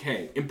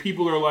okay, and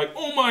people are like,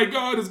 oh my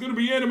god, it's going to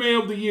be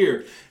Anime of the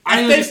Year.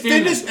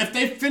 If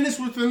they finish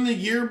within the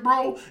year,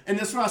 bro, and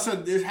that's what I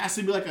said, there has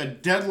to be, like, a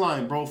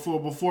deadline, bro,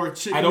 before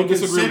shit I don't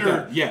disagree with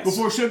that. Yes.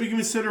 Before shit be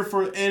considered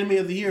for Anime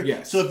of the Year.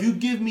 Yes. So if you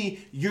give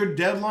me your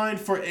deadline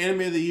for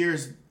Anime of the Year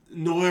is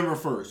November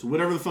 1st,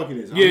 whatever the fuck it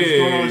is.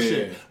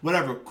 Yeah.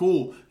 Whatever,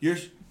 cool.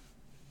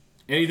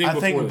 Anything I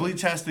before think that.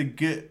 Bleach has to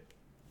get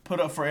put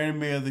up for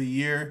Anime of the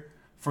Year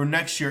for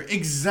next year.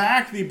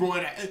 Exactly, bro.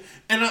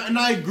 And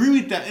I agree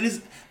with that.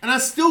 And I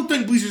still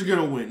think Bleach is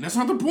gonna win. That's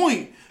not the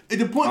point.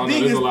 The point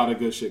being there's is a lot of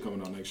good shit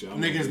coming out next year.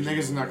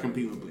 Niggas not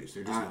competing with Bleach.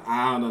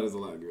 I don't know. There's a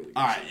lot of really good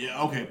all right,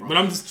 yeah, okay, bro. But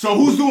I'm just so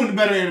who's doing the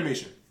better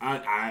animation?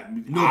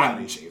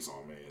 Nobody.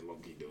 Chainsaw Man,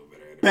 low-key doing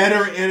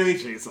better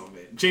animation.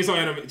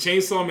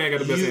 Chainsaw Man got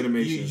the best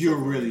animation. You're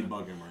really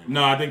bugging right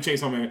now. No, I think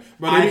Chainsaw Man.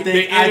 But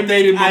they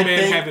animated my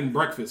man having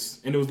breakfast,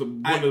 and it was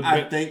one of the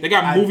best. They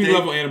got movie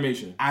level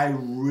animation.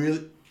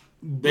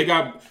 They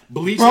got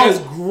Bleach has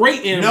great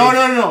animation.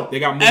 No. They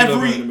got movie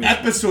level animation. Every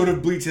episode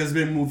of Bleach has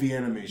been movie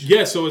animation.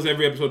 Yes, so is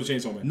every episode of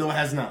Chainsaw Man. No, it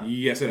has not.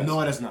 Yes, it has. No,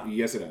 it has not.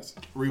 Yes, it has.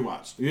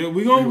 Rewatch. Yeah,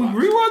 we gonna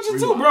rewatch it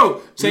too,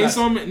 bro.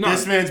 Chainsaw Man. No,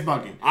 this man's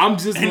bugging.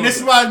 This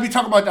is why we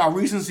talk about that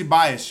recency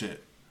bias shit.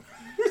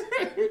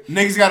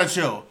 Niggas gotta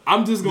chill.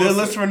 I'm just gonna. The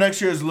list for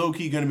next year is low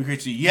key gonna be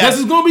crazy. Yes,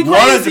 this is gonna be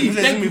crazy.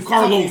 Thank you,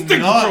 Carlos.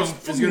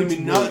 It's gonna be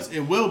nuts.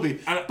 It will be.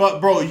 But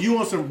bro, you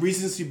want some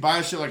recency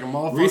bias shit like a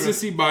motherfucker?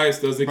 Recency bias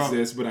does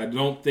exist, but I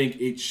don't think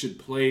it should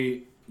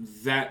play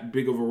that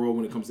big of a role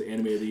when it comes to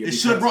Anime of the Year. It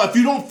should, bro. If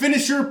you don't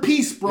finish your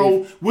piece,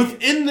 bro,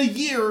 within the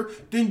year,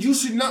 then you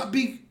should not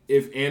be.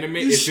 If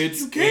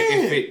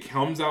it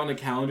comes out in a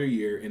calendar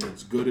year and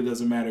it's good, it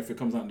doesn't matter if it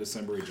comes out in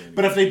December or January.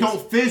 But if they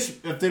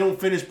don't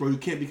finish, bro, you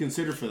can't be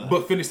considered for that.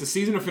 But finish the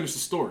season or finish the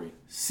story?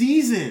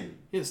 Season.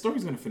 Yeah, the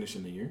story's gonna finish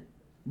in the year.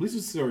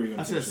 Bleach's story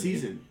gonna finish. I said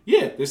season.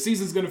 Yeah, the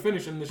season's gonna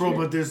finish in this year. Bro,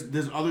 but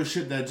there's other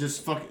shit that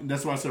just fucking.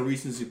 That's why I said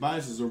recency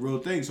bias is a real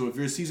thing. So if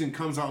your season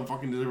comes out on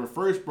fucking December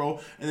 1st, bro,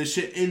 and the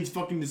shit ends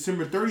fucking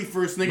December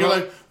 31st, nigga,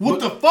 like,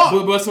 what the fuck?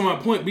 But so my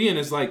point being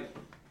is like,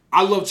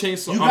 I love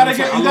Chainsaw. You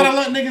gotta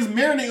let niggas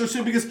marinate on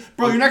shit because,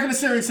 bro, you're not gonna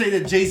sit here and say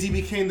that Jay-Z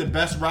became the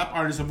best rap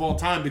artist of all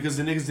time because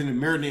the niggas didn't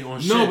marinate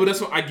on shit. No, but that's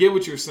what I get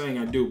what you're saying.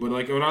 I do, but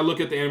like when I look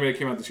at the anime that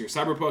came out this year,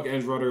 Cyberpunk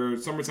Edge Runner,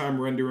 Summertime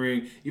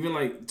Rendering, even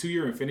like 2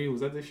 Year Infinity,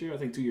 was that this year? I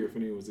think 2 Year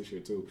Infinity was this year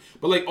too.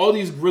 But like all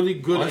these really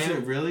good. Was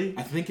it really?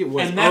 I think it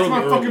was. And that's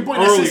my fucking point.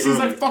 That seems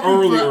like fucking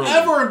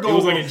forever ago. It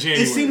was like in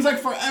January. It seems like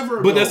forever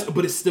ago.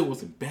 But it still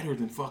wasn't better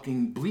than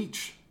fucking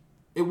Bleach.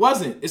 It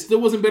wasn't. It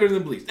still wasn't better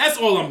than Bleach. That's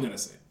all I'm gonna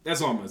say. That's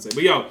all I'm gonna say.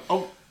 But yo,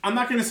 I'm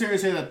not gonna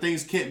say that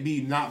things can't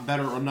be not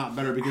better or not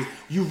better because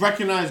you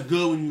recognize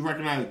good when you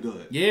recognize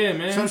good. Yeah,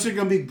 man. Some shit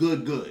gonna be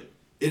good.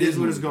 It is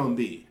what it's gonna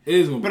be. It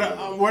is gonna be.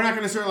 But we're not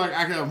gonna say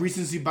like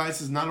recency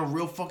bias is not a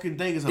real fucking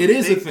thing. It's a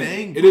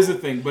thing. It is a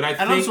thing. But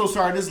I'm so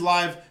sorry. This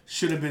live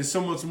should have been so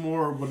much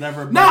more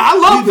whatever. Nah, I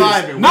love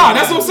this. Nah,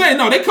 that's what I'm saying.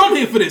 No, they come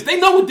here for this. They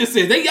know what this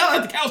is. They yell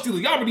at the couch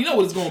stealers. Y'all already know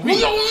what it's gonna be.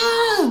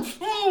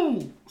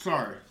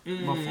 Sorry.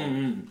 My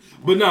fault.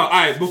 But no, all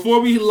right.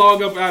 Before we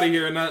log up out of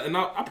here, and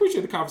I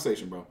appreciate the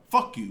conversation, bro.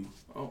 Fuck you.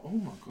 Oh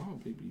my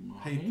god, baby, my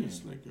hand. This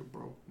nigga,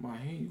 bro. My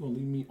hand. You gonna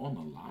leave me on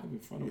the live in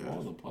front of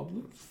all the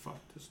public? Fuck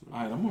this nigga.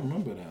 All right, I'm gonna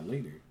remember that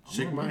later.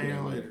 Shake my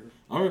hand later.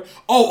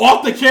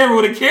 Off the camera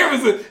with the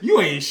cameras.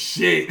 You ain't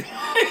shit.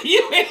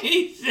 You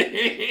ain't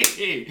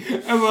shit.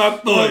 That's what I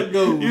thought.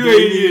 No, you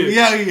ain't shit. We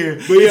out here.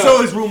 But There's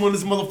always room on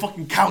this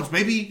motherfucking couch,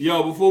 baby.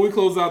 Yo, before we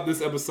close out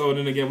this episode,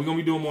 and again, we're going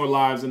to be doing more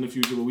lives in the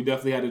future, but we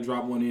definitely had to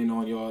drop one in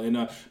on y'all.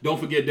 And don't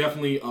forget,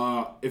 definitely,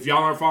 if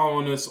y'all aren't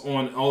following us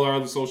on all our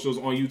other socials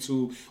on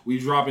YouTube, we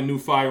dropping new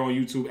fire on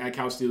YouTube at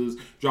Couch Stealers,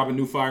 dropping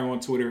new fire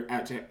on Twitter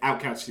at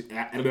Couch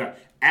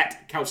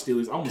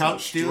Stealers.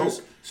 Couch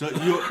Stealers. So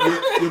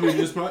you'll be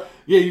this part?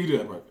 Yeah, you can do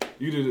that part.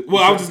 You did it.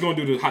 Well, I was just gonna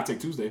do the Hot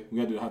Take Tuesday. We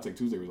gotta do the Hot Take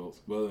Tuesday results.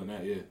 But other than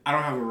that, yeah. I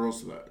don't have a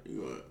roast of that.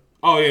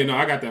 Oh yeah, no,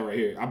 I got that right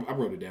here. I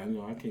wrote it down.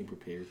 I came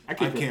prepared. I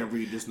can't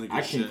read this nigga shit.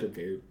 I came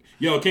prepared.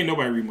 Yo, can't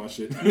nobody read my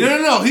shit.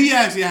 No. He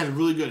actually has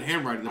really good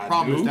handwriting. The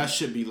problem is that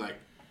should be like,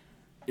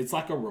 it's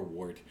like a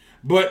reward.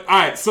 But all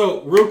right,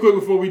 so real quick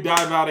before we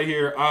dive out of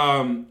here,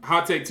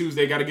 Hot Take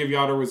Tuesday. Got to give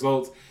y'all the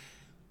results.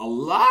 A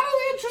lot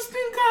of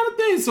interesting kind of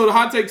things. So the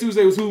Hot Take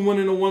Tuesday was who won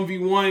in a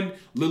 1v1.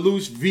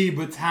 Lelouch v.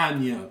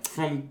 Britannia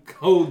from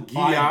Code Geass.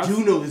 I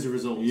do know these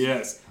results.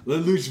 Yes.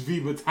 Lelouch v.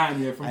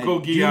 Britannia from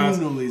Code Geass. I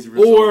do know these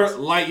results. Or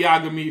Light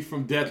Yagami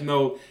from Death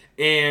Note.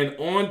 And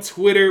on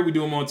Twitter, we do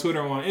them on Twitter,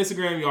 on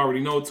Instagram. You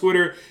already know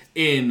Twitter.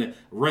 In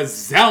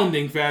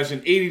resounding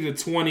fashion,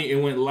 80-20, it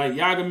went Light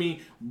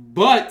Yagami.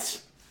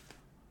 But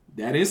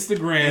that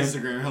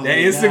Instagram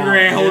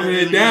holding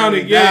it down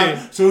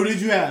again. So who did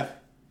you have?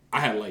 I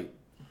had Light.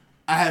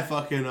 I had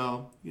fucking,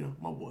 my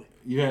boy.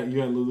 You had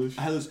Lelouch?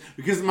 I had Lelouch.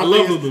 Because I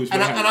love Lelouch.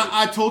 And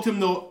I told him,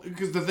 though,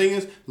 because the thing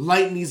is,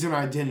 Light needs an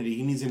identity.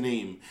 He needs a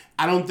name.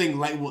 I don't think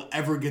Light will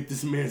ever get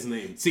this man's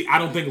name. See, I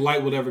don't think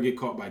Light would ever get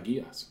caught by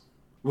Geass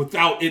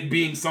without it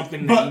being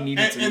something that he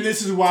needed to do. And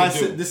this is why I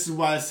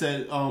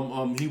said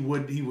he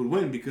would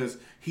win, because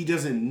he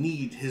doesn't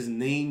need his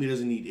name. He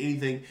doesn't need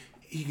anything.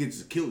 He could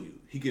just kill you.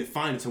 He could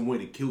find some way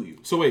to kill you.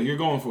 So wait, you're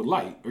going for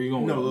Light, or you're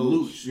going with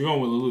Lelouch? You're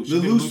going with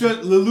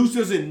Lelouch. Lelouch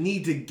doesn't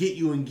need to get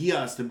you in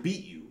Geass to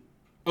beat you.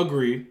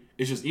 Agreed.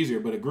 It's just easier,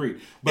 but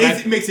agreed. But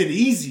it makes it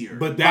easier.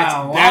 But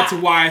that's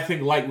why I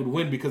think Light would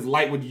win, because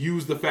Light would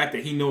use the fact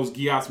that he knows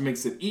Geass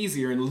makes it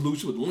easier, and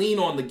Lelouch would lean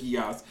on the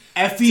Geass.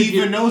 If he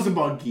even knows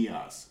about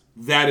Geass.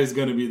 That is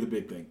going to be the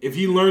big thing. If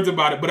he learns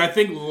about it, but I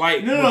think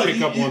Light will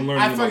pick up on learning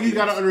about it. I think you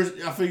got to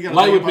understand.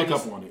 Light would pick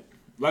up on it.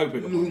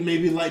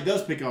 Maybe Light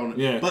does pick up on it.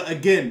 Yeah. But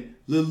again,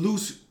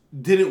 Lelouch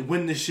didn't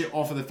win this shit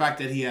off of the fact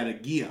that he had a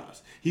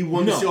Geass. He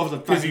won this shit off of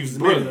the fact that he was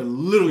brilliant.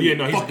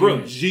 He's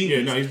brilliant. Genius.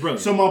 Yeah, no, he's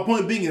brilliant. So my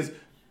point being is,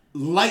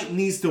 Light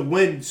needs to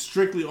win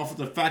strictly off of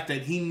the fact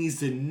that he needs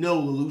to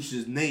know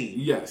Lelouch's name.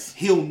 Yes.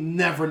 He'll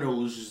never know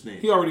Lelouch's name.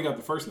 He already got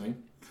the first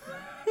name.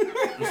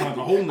 It's not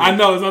the whole name. I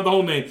know it's not the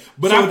whole name,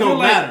 but so it don't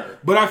matter.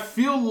 But I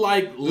feel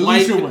like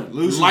Light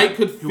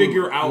could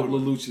figure out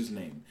Lelouch's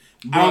name.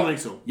 But I don't think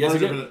so. Yes,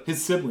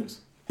 his siblings.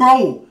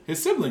 Bro,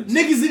 his siblings.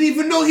 Niggas didn't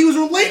even know he was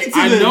related to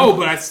them. I know,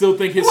 but I still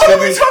think his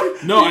siblings.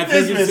 No, I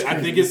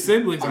think his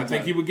siblings. I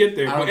think he would get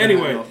there. But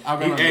anyway,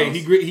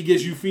 he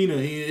gets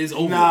Euphina. He is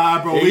over.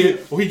 Nah, bro.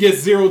 He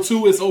gets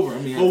 0-2. It's over.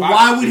 I mean, well,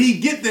 why would he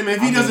get them if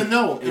he doesn't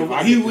know?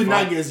 He would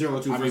not get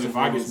 0-2. I mean, if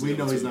I get 0-2, we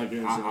know he's not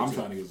getting 0-2. I'm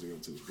trying to get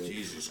 0-2.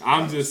 Jesus,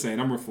 I'm just saying.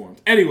 I'm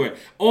reformed. Anyway,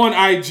 on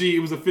IG, it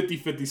was a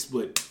 50-50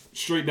 split,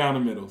 straight down the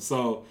middle.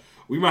 So.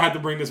 We might have to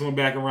bring this one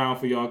back around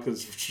for y'all,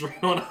 because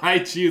straight on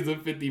IG is a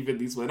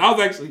 50-50 split. I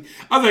was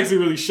actually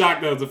really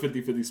shocked that it was a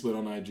 50-50 split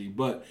on IG.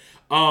 But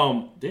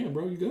damn,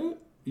 bro, you good?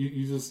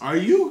 You just are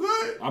you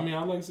good? I mean,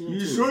 I like 0-2.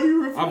 You sure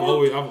you reformed?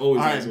 I've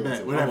always liked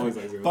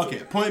 0-2. Fuck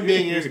it. Point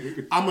being is,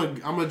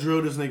 I'm a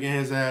drill this nigga in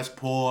his ass.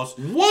 Pause.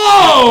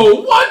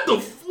 Whoa! What the?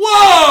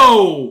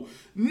 Whoa!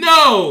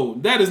 No,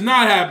 that is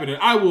not happening.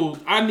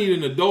 I need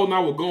an adult, and I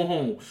will go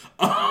home.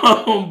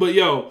 But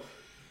yo,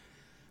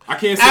 I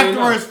can't say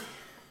afterwards. Enough.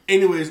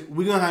 Anyways,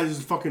 we're gonna have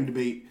this fucking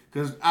debate,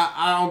 because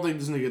I don't think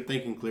this nigga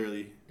thinking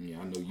clearly. Yeah,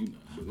 I know you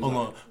not. Hold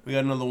on. We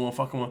got another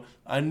fucking one.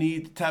 I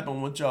need to tap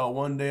in with y'all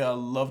one day. I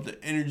love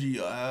the energy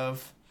you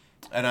have.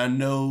 And I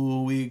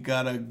know we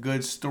got a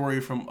good story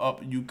from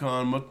up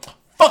UConn.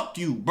 Fuck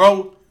you,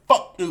 bro.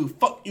 Fuck you.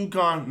 Fuck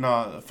UConn.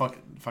 Nah, fuck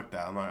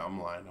that. I'm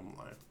lying.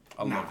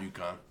 I love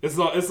UConn. It's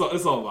all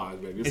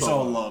vibes, baby. It's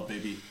all love,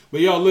 baby. But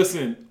yo,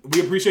 listen,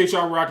 we appreciate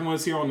y'all rocking with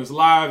us here on this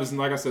live. It's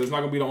like I said, it's not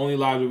gonna be the only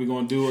live that we're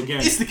gonna do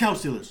again. It's the Couch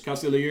Stealers. Couch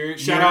Stealer year.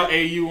 Shout out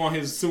AU on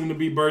his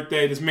soon-to-be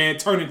birthday. This man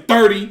turning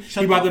 30.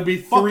 He about to be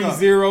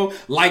 30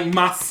 like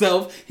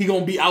myself. He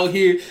gonna be out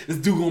here. This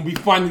dude gonna be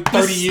finally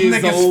 30 years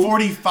old. This nigga's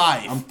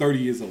 45. I'm 30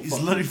 years old. He's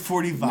literally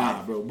 45.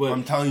 Nah, bro. But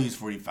I'm telling you, he's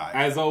 45.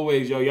 As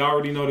always, y'all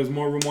already know there's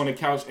more room on the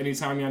couch.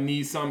 Anytime y'all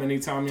need something,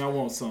 anytime y'all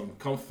want something,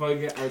 come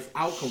figure us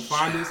out. Come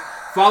find us.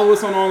 Follow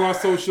us on all our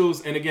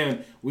socials. And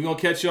again, we're going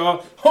to catch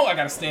y'all. Oh, I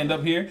got to stand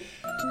up here.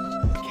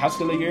 Couch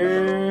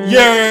Stealer.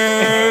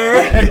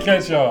 Yeah.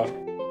 Catch y'all.